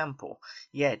 for example,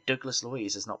 Douglas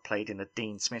Luiz has not played in a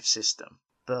Dean Smith system.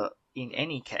 But in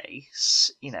any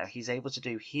case, he's able to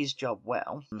do his job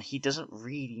well. He doesn't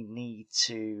really need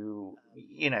to,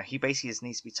 he basically just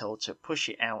needs to be told to push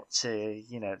it out to,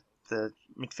 the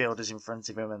midfielders in front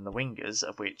of him and the wingers,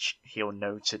 of which he'll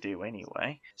know to do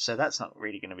anyway. So that's not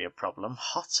really going to be a problem.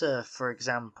 Hotter, for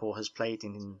example, has played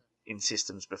in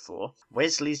systems before.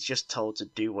 Wesley's just told to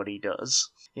do what he does.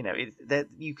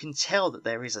 You can tell that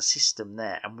there is a system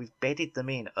there, and we've bedded them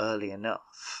in early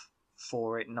enough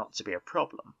for it not to be a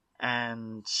problem.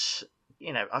 And,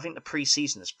 I think the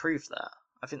pre-season has proved that.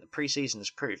 I think the pre-season has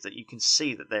proved that you can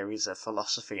see that there is a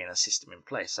philosophy and a system in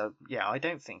place. So, yeah, I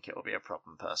don't think it will be a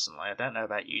problem, personally. I don't know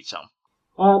about you, Tom.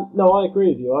 No, I agree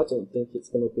with you. I don't think it's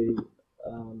going to be...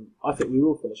 I think we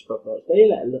will finish above Norwich.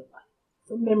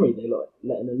 From memory, they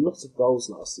let in a lot of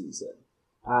goals last season.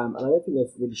 And I don't think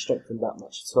they've really strengthened that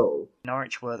much at all.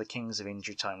 Norwich were the kings of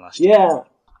injury time last year. Yeah.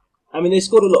 I mean, they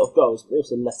scored a lot of goals, but they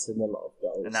also let in a lot of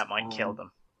goals. And that might kill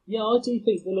them. Yeah, I do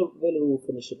think Villa will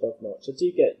finish above Norwich. I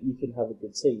do get you can have a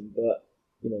good team, but,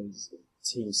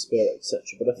 team spirit, etc.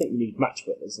 But I think you need match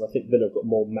winners, and I think Villa have got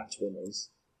more match winners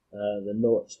than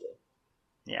Norwich do.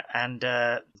 Yeah, and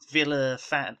Villa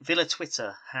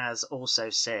Twitter has also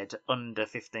said under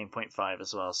 15.5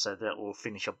 as well, so that will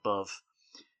finish above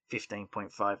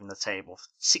 15.5 in the table.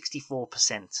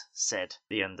 64% said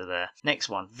the under there. Next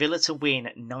one, Villa to win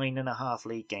 9.5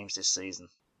 league games this season.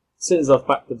 Since I've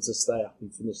backed them to stay up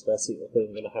and finish their season, I think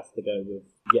I'm going to have to go with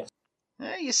yes.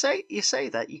 You say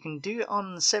that. You can do it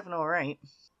on 7 or 8.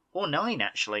 Or 9,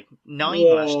 actually.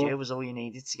 9 last year was all you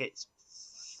needed to get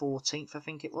 14th, I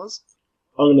think it was.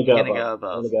 I'm going to go above.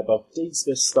 I'm going to go above. Dean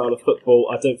Smith's style of football,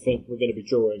 I don't think we're going to be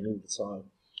drawing all the time.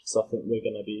 So I think we're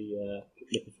going to be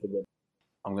looking for the win.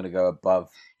 I'm going to go above.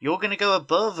 You're going to go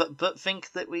above, but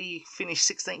think that we finish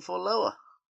 16th or lower?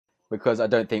 Because I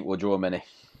don't think we'll draw many.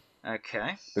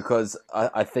 Okay. Because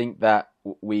I think that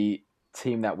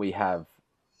team that we have,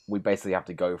 we basically have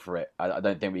to go for it. I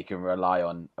don't think we can rely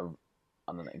on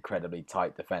an incredibly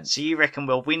tight defence. So you reckon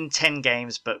we'll win 10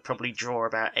 games, but probably draw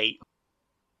about 8?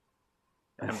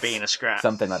 And be in a scrap.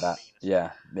 Something like that. Yeah.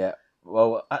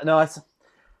 Well, no,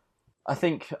 I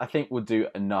think we'll do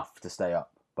enough to stay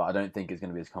up, but I don't think it's going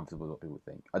to be as comfortable as what people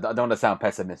think. I don't want to sound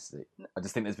pessimistic. I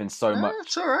just think there's been so much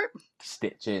it's all right. to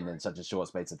stitch in such a short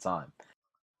space of time.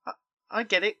 I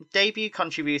get it. Debut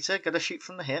contributor, got to shoot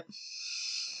from the hip.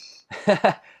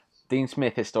 Dean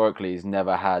Smith historically has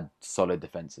never had solid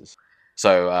defences,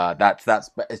 so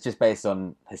it's just based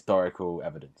on historical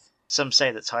evidence. Some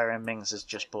say that Tyrone Mings has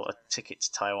just bought a ticket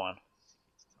to Taiwan.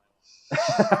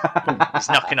 He's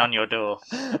knocking on your door.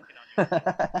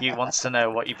 He wants to know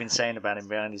what you've been saying about him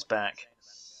behind his back.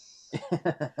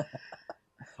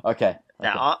 Okay.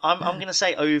 Now, I'm going to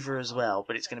say over as well,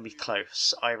 but it's going to be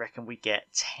close. I reckon we get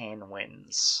 10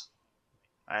 wins.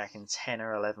 I reckon 10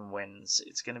 or 11 wins.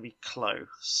 It's going to be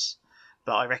close.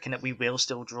 But I reckon that we will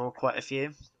still draw quite a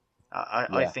few.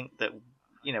 I think that,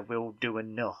 we'll do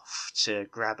enough to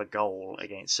grab a goal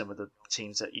against some of the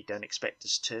teams that you don't expect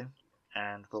us to.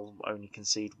 And we'll only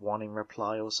concede 1 in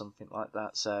reply or something like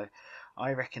that. So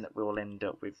I reckon that we'll end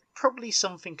up with probably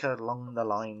something along the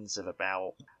lines of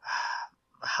about...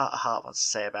 Hart wants to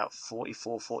say about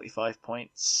 44, 45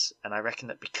 points. And I reckon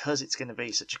that because it's going to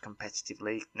be such a competitive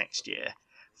league next year,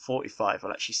 45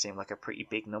 will actually seem like a pretty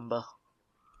big number.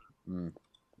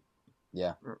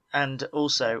 Yeah. And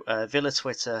also, Villa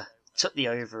Twitter took the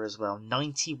over as well.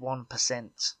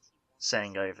 91%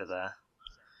 saying over there.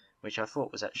 Which I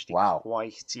thought was actually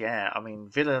quite... Yeah, I mean,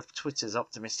 Villa Twitter's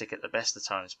optimistic at the best of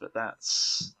times, but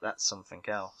that's something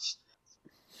else.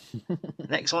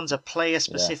 Next one's a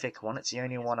player-specific one. It's the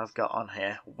only one I've got on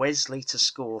here. Wesley to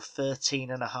score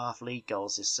 13.5 league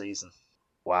goals this season.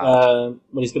 Wow. Well,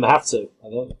 he's going to have to, I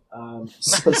think.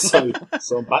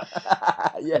 So I'm back.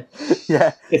 Yeah.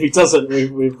 If he doesn't,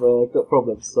 we've got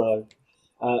problems. So,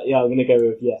 I'm going to go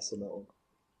with yes on that one.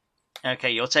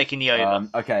 Okay, you're taking the over.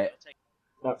 Okay.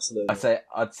 Absolutely.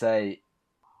 I'd say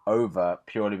over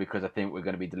purely because I think we're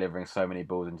going to be delivering so many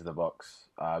balls into the box.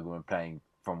 We're playing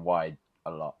from wide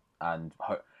a lot,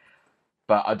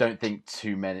 but I don't think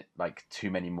too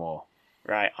many more.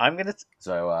 Right, I'm gonna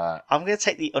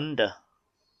take the under.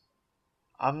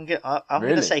 I'm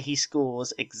gonna say he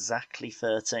scores exactly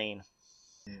 13.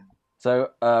 So,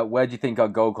 where do you think our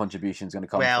goal contribution is going to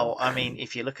come from? Well, I mean,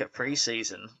 if you look at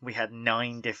pre-season, we had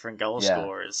 9 different goal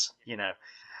scorers.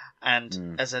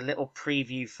 And as a little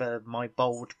preview for my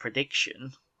bold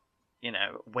prediction,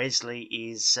 Wesley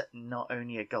is not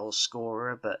only a goal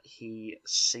scorer, but he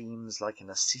seems like an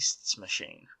assists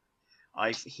machine.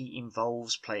 he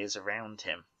involves players around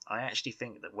him. I actually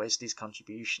think that Wesley's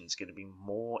contribution is going to be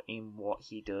more in what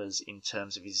he does in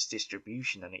terms of his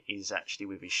distribution than it is actually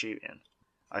with his shooting.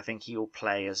 I think he'll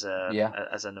play as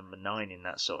a number 9 in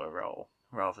that sort of role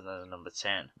rather than a number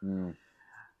 10.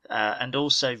 And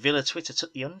also, Villa Twitter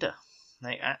took the under.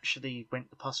 They actually went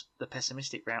the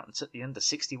pessimistic route and took the under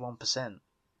 61%.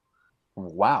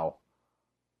 Wow.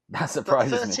 That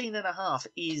surprises but 13.5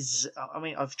 is... I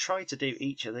mean, I've tried to do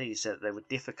each of these so that they were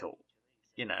difficult.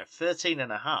 13.5. It's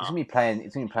gonna be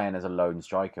playing as a lone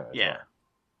striker as well.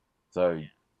 So,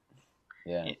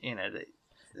 yeah.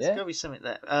 There's got to be something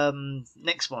there.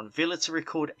 Next one. Villa to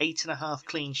record 8.5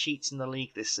 clean sheets in the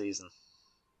league this season.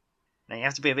 Now, you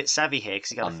have to be a bit savvy here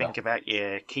because you've got to think about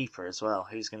your keeper as well.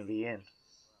 Who's going to be in?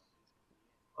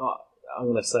 I'm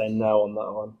going to say no on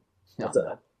that one.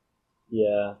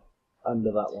 Yeah,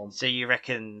 under that one. So you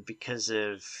reckon because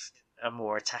of a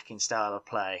more attacking style of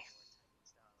play?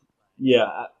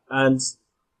 Yeah, and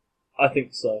I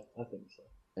think so.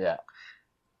 Yeah.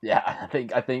 Yeah,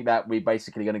 I think that we're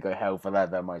basically going to go hell for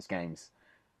leather most games,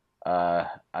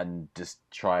 and just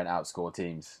try and outscore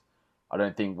teams. I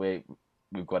don't think we've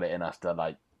got it in us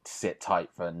to sit tight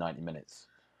for 90 minutes.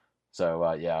 So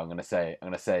I'm going to say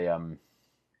under.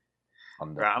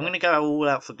 Right, I'm going to go all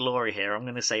out for glory here. I'm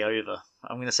going to say over.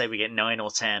 I'm going to say we get 9 or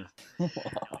 10.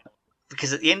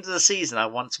 Because at the end of the season, I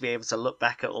want to be able to look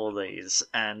back at all these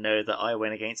and know that I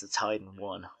went against the tide and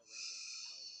won.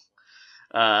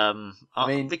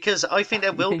 Because I think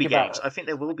there will be games. I think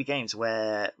there will be games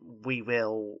where we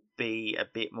will be a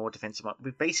bit more defensive.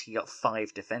 We've basically got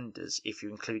 5 defenders if you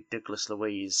include Douglas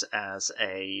Luiz as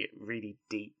a really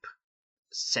deep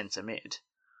centre mid.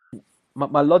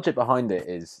 My logic behind it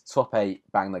is top 8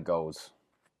 bang the goals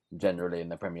generally in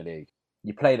the Premier League.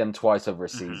 You play them twice over a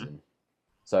season,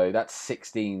 so that's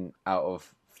 16 out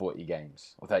of 40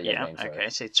 games or 38 games. Okay,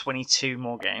 so 22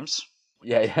 more games.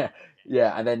 Yeah,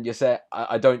 and then you say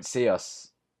I don't see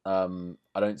us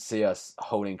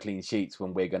holding clean sheets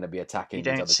when we're going to be attacking. You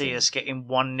don't see us getting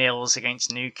 1-0s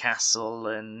against Newcastle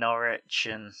and Norwich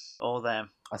and all them.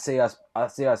 I see us.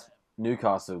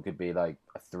 Newcastle could be like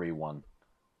a 3-1.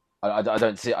 I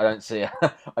don't see. I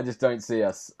just don't see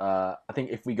us. I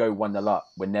think if we go 1-0 up,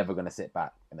 we're never going to sit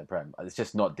back in the Prem. It's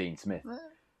just not Dean Smith.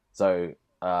 So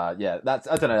that's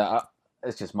I don't know.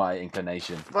 It's just my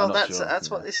inclination. Well, that's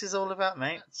what this is all about,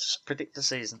 mate. It's Predictor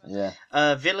season. Yeah.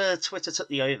 Villa Twitter took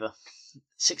the over,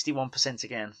 61%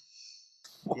 again.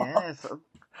 What? Yeah.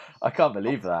 I can't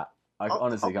believe that. I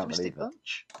honestly can't believe that.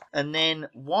 Bunch. And then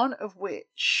one of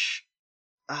which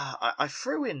I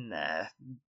threw in there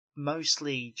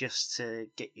mostly just to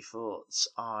get your thoughts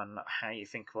on how you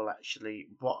think we'll actually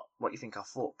what you think our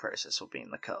thought process will be in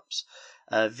the cups.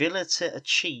 Villa to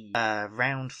achieve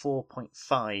round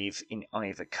 4.5 in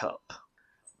either cup.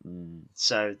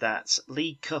 So that's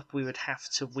League Cup we would have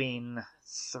to win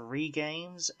 3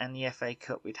 games, and the FA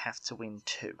Cup we'd have to win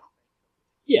 2.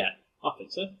 Yeah, I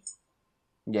think so.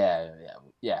 Yeah.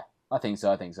 I think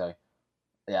so.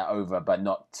 Yeah, over, but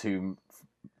not too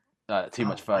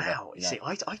much further. Wow. See,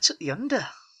 I took the under.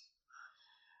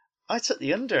 I took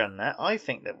the under on that. I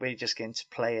think that we're just going to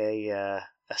play a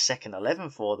second 11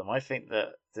 for them. I think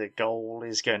that the goal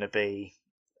is going to be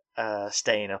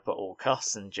staying up at all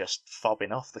costs and just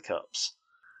fobbing off the cups.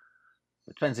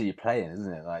 It depends who you're playing,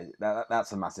 isn't it? Like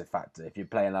that's a massive factor. If you're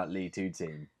playing that League 2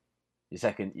 team, your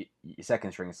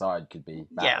second string side could be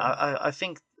bad. Yeah, I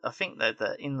think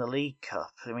that in the League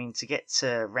Cup, I mean, to get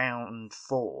to round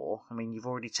 4, I mean, you've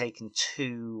already taken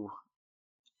two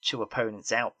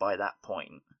opponents out by that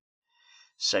point.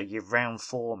 So your round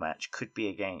 4 match could be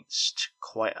against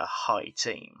quite a high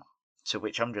team, to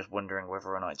which I'm just wondering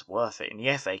whether or not it's worth it. In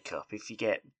the FA Cup, if you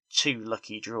get 2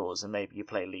 lucky draws, and maybe you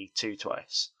play League 2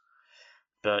 twice.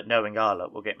 But knowing our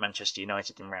luck, we'll get Manchester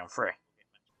United in round 3.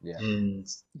 Yeah,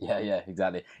 yeah,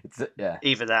 exactly. It's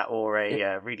either that or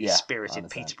a really spirited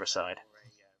Peterborough side.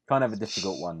 Kind of a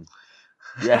difficult one.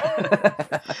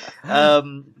 Yeah.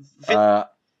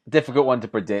 Difficult one to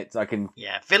predict.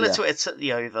 Villa Twitter took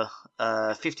the over,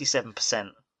 57%.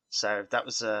 So that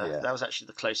was actually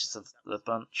the closest of the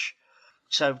bunch.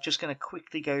 So just going to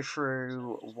quickly go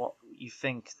through what you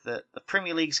think that the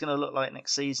Premier League's going to look like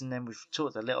next season. Then we've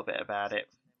talked a little bit about it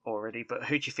already, but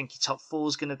who do you think your top 4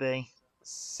 is going to be?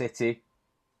 City,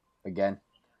 again,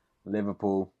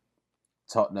 Liverpool,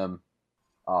 Tottenham,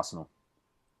 Arsenal.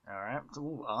 All right.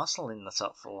 Ooh, Arsenal in the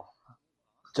top 4.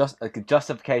 Just a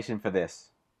justification for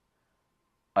this.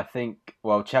 I think,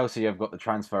 Chelsea have got the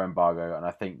transfer embargo, and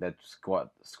I think their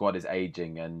squad is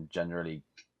aging and generally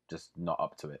just not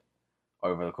up to it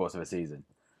over the course of a season.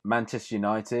 Manchester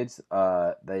United,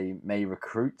 they may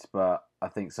recruit, but I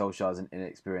think Solskjaer's an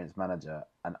inexperienced manager,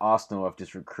 and Arsenal have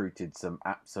just recruited some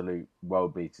absolute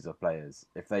world beaters of players.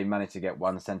 If they manage to get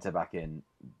one centre back in,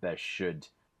 they should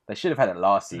have had it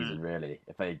last season. Really,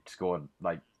 if they scored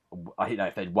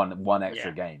if they'd won one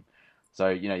extra game. So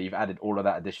you've added all of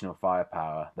that additional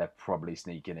firepower. They're probably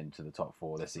sneaking into the top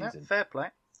 4 this season. Yeah, fair play.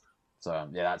 So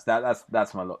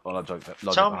that's my logic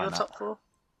Tom, behind your that. top 4?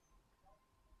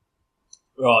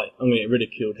 Right, I'm going to get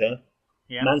ridiculed here.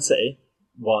 Yeah. Man City,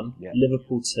 1. Yeah.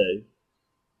 Liverpool, 2.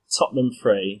 Tottenham,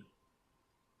 3.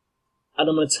 And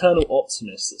I'm an eternal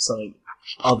optimist at something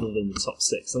other than the top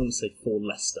 6. I'm going to say 4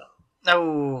 Leicester.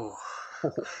 Oh,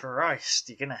 Christ.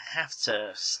 You're going to have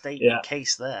to state your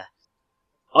case there.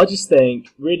 I just think,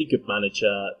 really good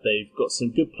manager. They've got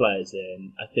some good players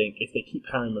in. I think if they keep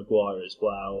Harry Maguire as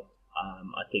well,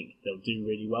 I think they'll do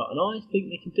really well. And I think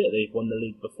they can do it. They've won the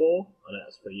league before. I know that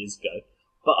was 3 years ago.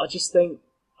 But I just think,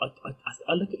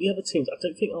 I look at the other teams. I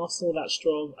don't think Arsenal are that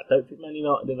strong. I don't think Man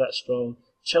United are that strong.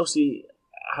 Chelsea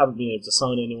haven't been able to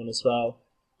sign anyone as well.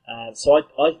 So I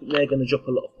think they're going to drop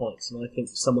a lot of points. And I think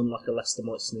someone like a Leicester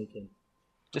might sneak in.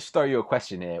 Just throw you a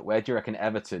question here. Where do you reckon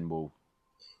Everton will?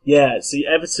 Yeah, see,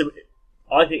 Everton.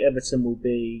 I think Everton will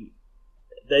be.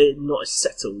 They're not as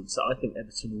settled, so I think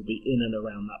Everton will be in and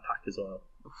around that pack as well.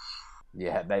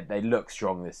 Yeah, they look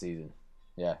strong this season.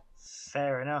 Yeah.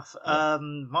 Fair enough. Yeah.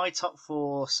 My top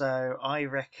 4, so I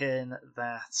reckon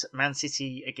that Man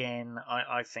City, again,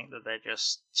 I think that they're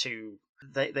just too...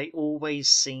 They always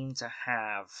seem to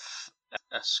have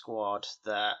a squad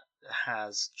that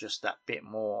has just that bit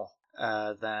more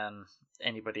than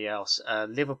anybody else.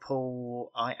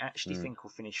 Liverpool, I actually think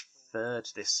will finish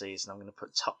 3rd this season. I'm going to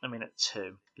put Tottenham in at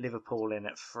 2, Liverpool in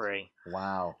at 3.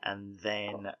 Wow. And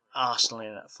then Arsenal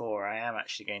in at 4. I am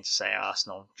actually going to say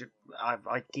Arsenal.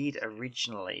 I did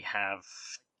originally have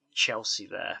Chelsea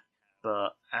there,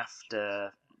 but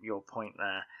after your point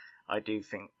there, I do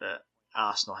think that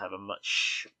Arsenal have a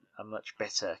much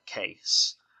better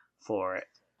case for it.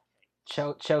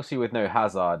 Chelsea with no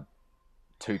Hazard,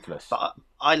 toothless. But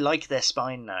I like their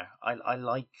spine now. I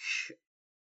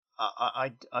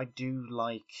do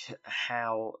like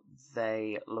how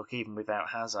they look even without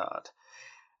Hazard.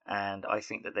 And I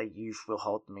think that their youth will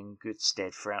hold them in good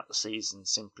stead throughout the season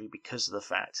simply because of the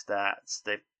fact that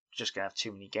they're just going to have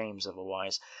too many games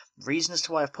otherwise. Reason as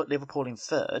to why I've put Liverpool in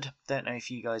 3rd, don't know if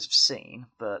you guys have seen,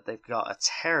 but they've got a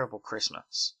terrible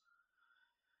Christmas.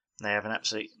 They have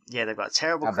they've got a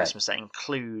terrible Christmas that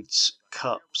includes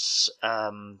cups,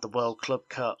 the World Club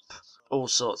Cup, all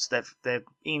sorts. They're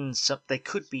in they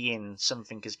could be in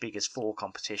something as big as 4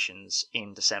 competitions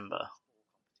in December.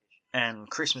 And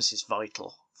Christmas is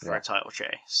vital for a title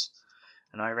chase.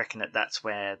 And I reckon that's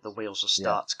where the wheels will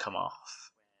start to come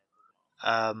off.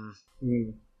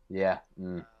 Yeah.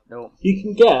 No. You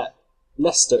can get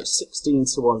Leicester at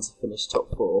 16-1 to finish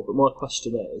top 4, but my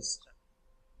question is,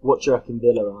 what do you reckon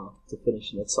Villa are to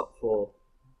finish in the top 4?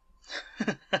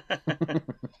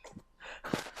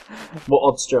 What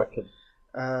odds do you reckon?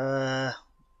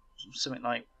 Something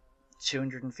like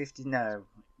 250, no,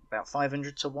 about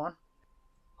 500 to 1.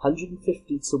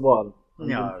 150 to 1.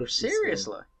 No,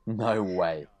 seriously? No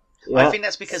way. Yeah. I think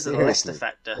that's because of the Leicester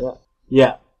factor.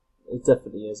 Yeah, it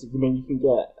definitely is. I mean, you can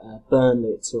get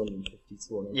Burnley at 250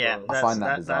 to 1. Yeah, well. I find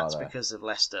that bizarre, that's though. because of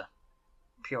Leicester.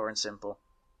 Pure and simple.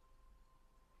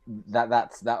 That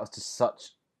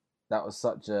was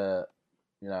such a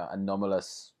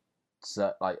anomalous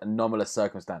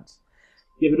circumstance.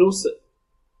 Yeah,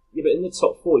 but in the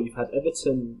top 4, you've had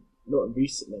Everton, not in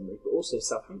recent memory, but also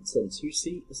Southampton. 3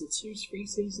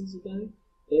 seasons ago?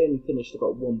 They only finished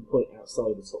about 1 point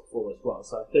outside the top 4 as well.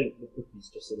 So I think the cookies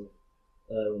just sort of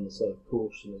on the side of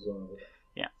caution as well.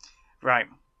 Yeah. Right.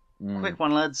 Quick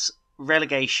one, lads.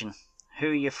 Relegation. Who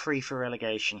are you free for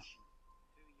relegation?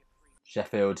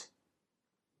 Sheffield.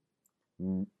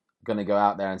 Going to go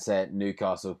out there and say it,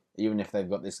 Newcastle, even if they've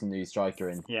got this new striker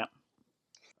in. Yeah.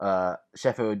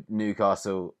 Sheffield,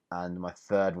 Newcastle, and my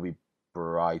 3rd will be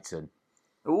Brighton.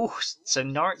 Ooh, so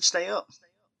Norwich stay up?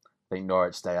 I think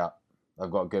Norwich stay up. They've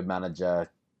got a good manager,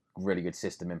 really good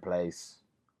system in place.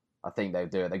 I think they'll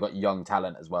do it. They've got young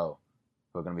talent as well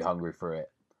who are going to be hungry for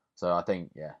it. So I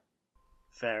think, yeah.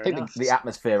 Fair I think enough. the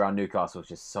atmosphere around Newcastle is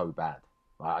just so bad.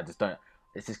 Like,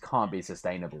 it just can't be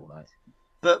sustainable. Like.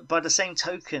 But by the same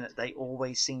token, they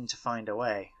always seem to find a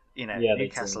way.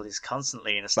 Newcastle is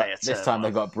constantly in a state of turmoil. This time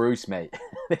they've got Bruce, mate.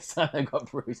 This time they've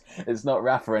got Bruce. It's not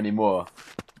Rafa anymore.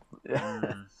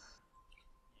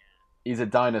 He's a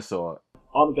dinosaur.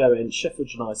 I'm going Sheffield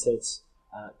United,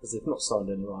 because they've not signed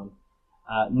anyone.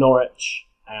 Norwich,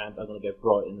 and I'm going to go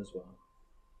Brighton as well.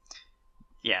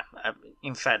 Yeah,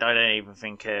 in fact, I don't even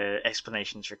think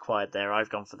explanation's required there.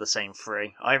 I've gone for the same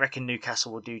three. I reckon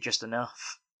Newcastle will do just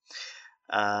enough.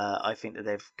 I think that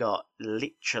they've got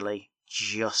literally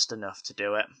just enough to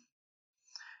do it.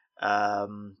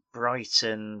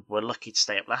 Brighton were lucky to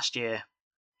stay up last year.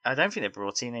 I don't think they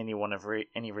brought in anyone of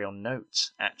any real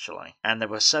note, actually. And they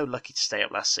were so lucky to stay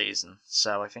up last season.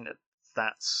 So I think that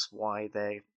that's why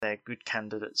they're good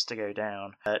candidates to go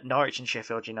down. Norwich and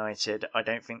Sheffield United, I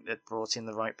don't think they've brought in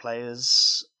the right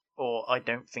players, or I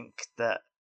don't think that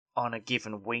on a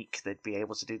given week they'd be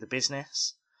able to do the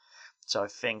business. So I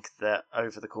think that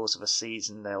over the course of a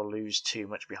season they'll lose too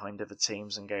much behind other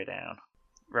teams and go down.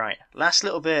 Right, last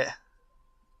little bit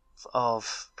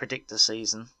of Predictor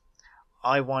season.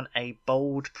 I want a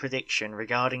bold prediction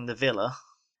regarding the Villa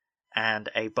and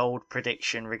a bold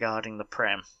prediction regarding the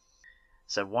Prem.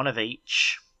 So one of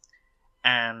each,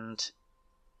 and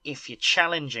if you're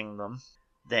challenging them,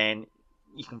 then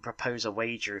you can propose a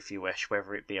wager if you wish,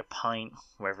 whether it be a pint,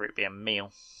 whether it be a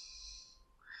meal.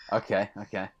 Okay.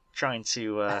 Trying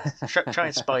to try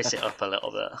and spice it up a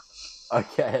little bit.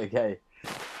 Okay.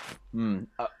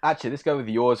 Actually, let's go with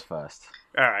yours first.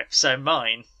 All right. So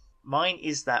mine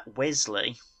is that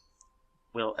Wesley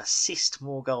will assist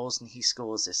more goals than he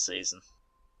scores this season.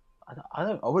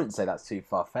 I wouldn't say that's too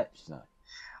far fetched, no.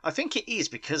 I think it is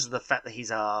because of the fact that he's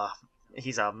our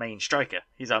main striker.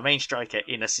 He's our main striker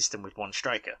in a system with one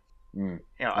striker. Mm.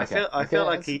 You know, Okay. I feel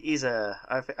like he is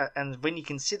and when you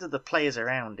consider the players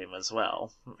around him as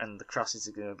well, and the crosses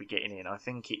are going to be getting in, I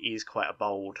think it is quite a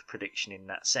bold prediction in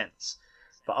that sense.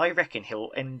 But I reckon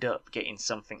he'll end up getting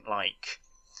something like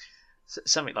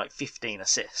 15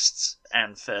 assists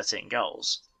and 13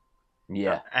 goals.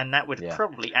 Yeah. And that would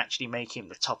probably actually make him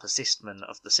the top assistman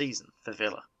of the season for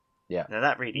Villa. Yeah. Now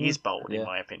that really is bold in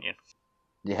my opinion.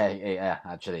 Yeah,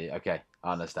 actually, okay.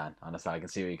 I understand. I can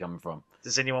see where you're coming from.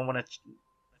 Does anyone want to...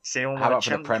 How about for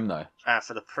the Prem, though?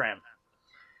 For the Prem.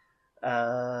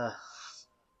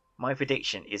 My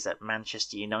prediction is that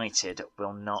Manchester United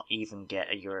will not even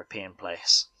get a European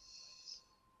place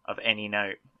of any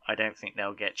note. I don't think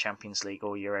they'll get Champions League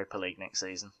or Europa League next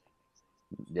season.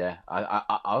 Yeah, I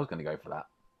was going to go for that.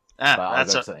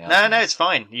 No, it's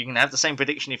fine. You can have the same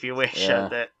prediction if you wish.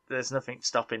 Yeah. There's nothing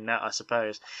stopping that, I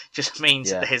suppose. Just means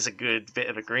that there's a good bit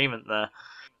of agreement there.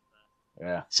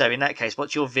 Yeah. So in that case,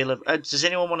 what's your Villa... does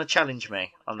anyone want to challenge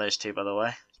me on those two, by the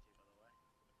way?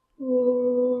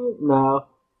 No.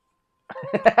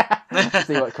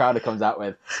 See what Crowder comes out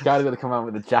with. Crowder's going to come out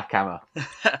with a jackhammer.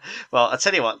 Well, I'll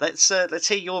tell you what. Let's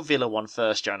hear your Villa one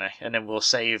first, Johnny, and then we'll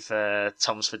save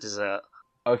Tom's for dessert.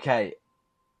 Okay.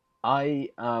 I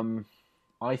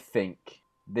think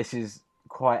this is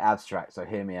quite abstract, so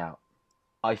hear me out.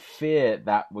 I fear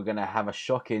that we're going to have a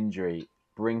shock injury,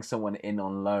 bring someone in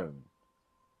on loan,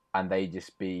 and they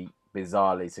just be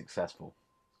bizarrely successful.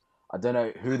 I don't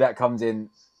know who that comes in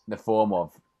the form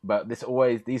of, but these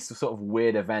sort of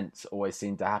weird events always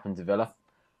seem to happen to Villa.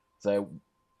 So,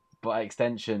 by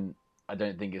extension, I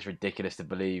don't think it's ridiculous to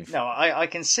believe. No, I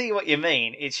can see what you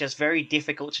mean. It's just very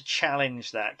difficult to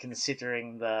challenge that,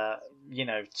 considering that,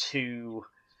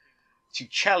 to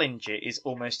challenge it is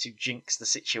almost to jinx the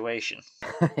situation.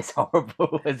 It's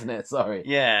horrible, isn't it? Sorry.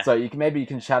 Yeah. So you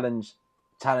can challenge.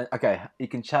 Okay, you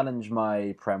can challenge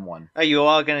my Prem one. Oh, you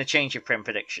are going to change your Prem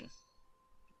prediction?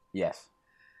 Yes.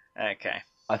 Okay.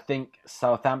 I think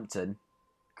Southampton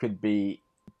could be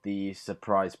the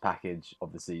surprise package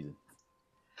of the season.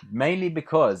 Mainly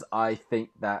because I think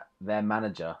that their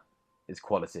manager is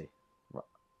quality.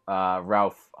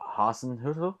 Ralph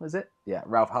Hasenhüttl, is it? Yeah,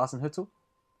 Ralph Hasenhüttl.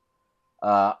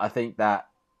 I think that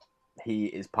he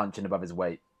is punching above his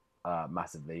weight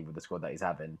massively with the squad that he's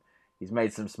having. He's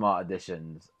made some smart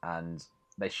additions, and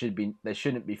they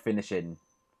shouldn't be finishing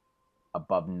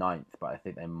above 9th, but I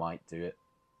think they might do it.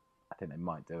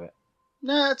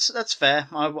 No, that's fair.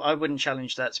 I wouldn't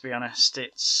challenge that, to be honest.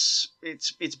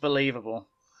 It's believable.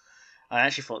 I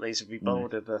actually thought these would be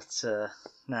bolder, but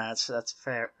that's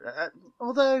fair.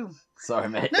 Although, sorry,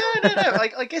 mate. No.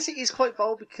 I guess it is quite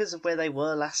bold because of where they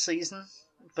were last season.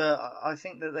 But I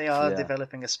think that they are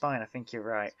developing a spine. I think you're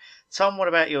right. Tom, what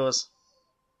about yours?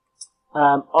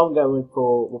 I'm going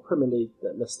for Premier League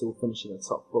that Leicester will finish in the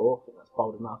top 4. I think that's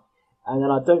bold enough. And then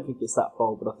I don't think it's that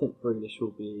bold, but I think Grealish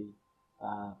will be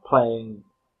playing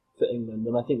for England,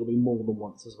 and I think it'll be more than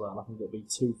once as well. I think it'll be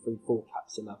 2, 3, 4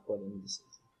 caps enough by the end of the season.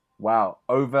 Wow,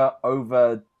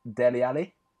 over Dele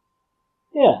Alli?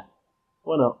 Yeah,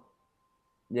 why not?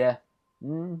 Yeah.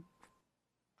 And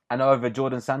over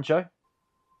Jordan Sancho?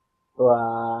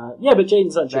 Yeah, but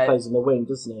Jadon Sancho plays in the wing,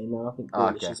 doesn't he? No, I think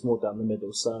Grealish is more down the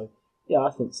middle, so yeah,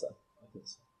 I think so.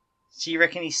 So you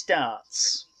reckon he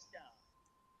starts?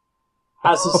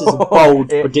 As this is a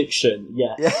bold Yeah. prediction,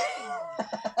 yes. Yeah.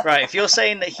 Right, if you're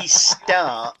saying that he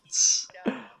starts,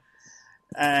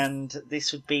 and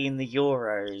this would be in the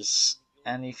Euros,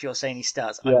 and if you're saying he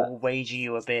starts, I Yeah. will wager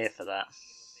you a beer for that.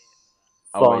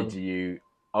 I'll Fine. wager you.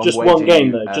 I'll Just wager one game,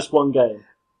 you, though. Just one game.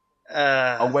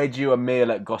 I'll wager you a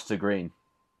meal at Gloucester Green.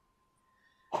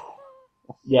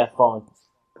 Yeah, fine.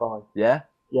 Fine. Yeah?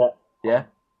 Yeah. Yeah?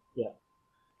 Yeah.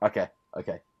 Okay.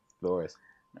 Glorious.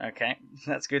 Okay,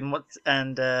 that's good.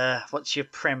 And what's your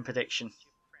Prem prediction?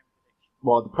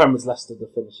 Well, the Prem was Leicester to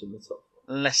finish in the top.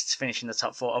 Leicester finish in the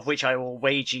top 4, of which I will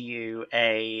wager you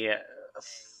a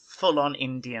full-on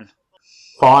Indian.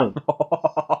 Fine.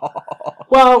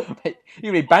 Well,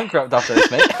 you'll be bankrupt after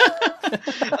this, mate.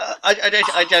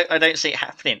 I don't see it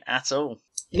happening at all.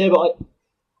 no, but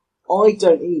I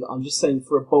don't either. I'm just saying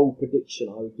for a bold prediction,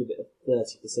 I would give it a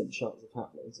 30% chance of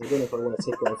happening. So I don't know if I want to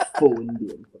take on a full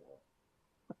Indian for that.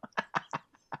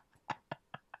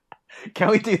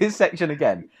 Can we do this section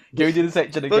again? We'll do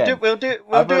it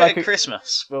like at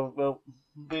Christmas. We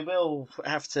will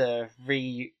have to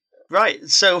Right,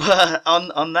 so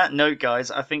on that note,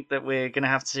 guys, I think that we're going to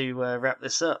have to wrap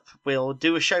this up. We'll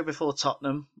do a show before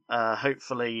Tottenham.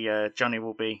 Hopefully Johnny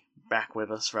will be back with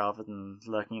us rather than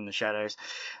lurking in the shadows.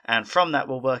 And from that,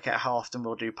 we'll work out how often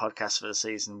we'll do podcasts for the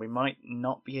season. We might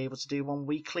not be able to do one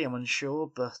weekly, I'm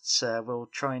unsure, but we'll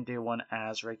try and do one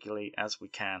as regularly as we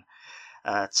can.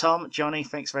 Tom, Johnny,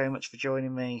 thanks very much for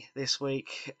joining me this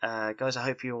week. Guys, I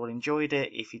hope you all enjoyed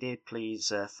it. If you did,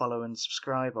 please follow and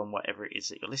subscribe on whatever it is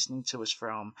that you're listening to us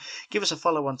from. Give us a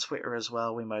follow on Twitter as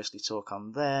well. We mostly talk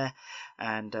on there.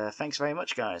 And thanks very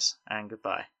much, guys, and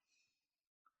goodbye.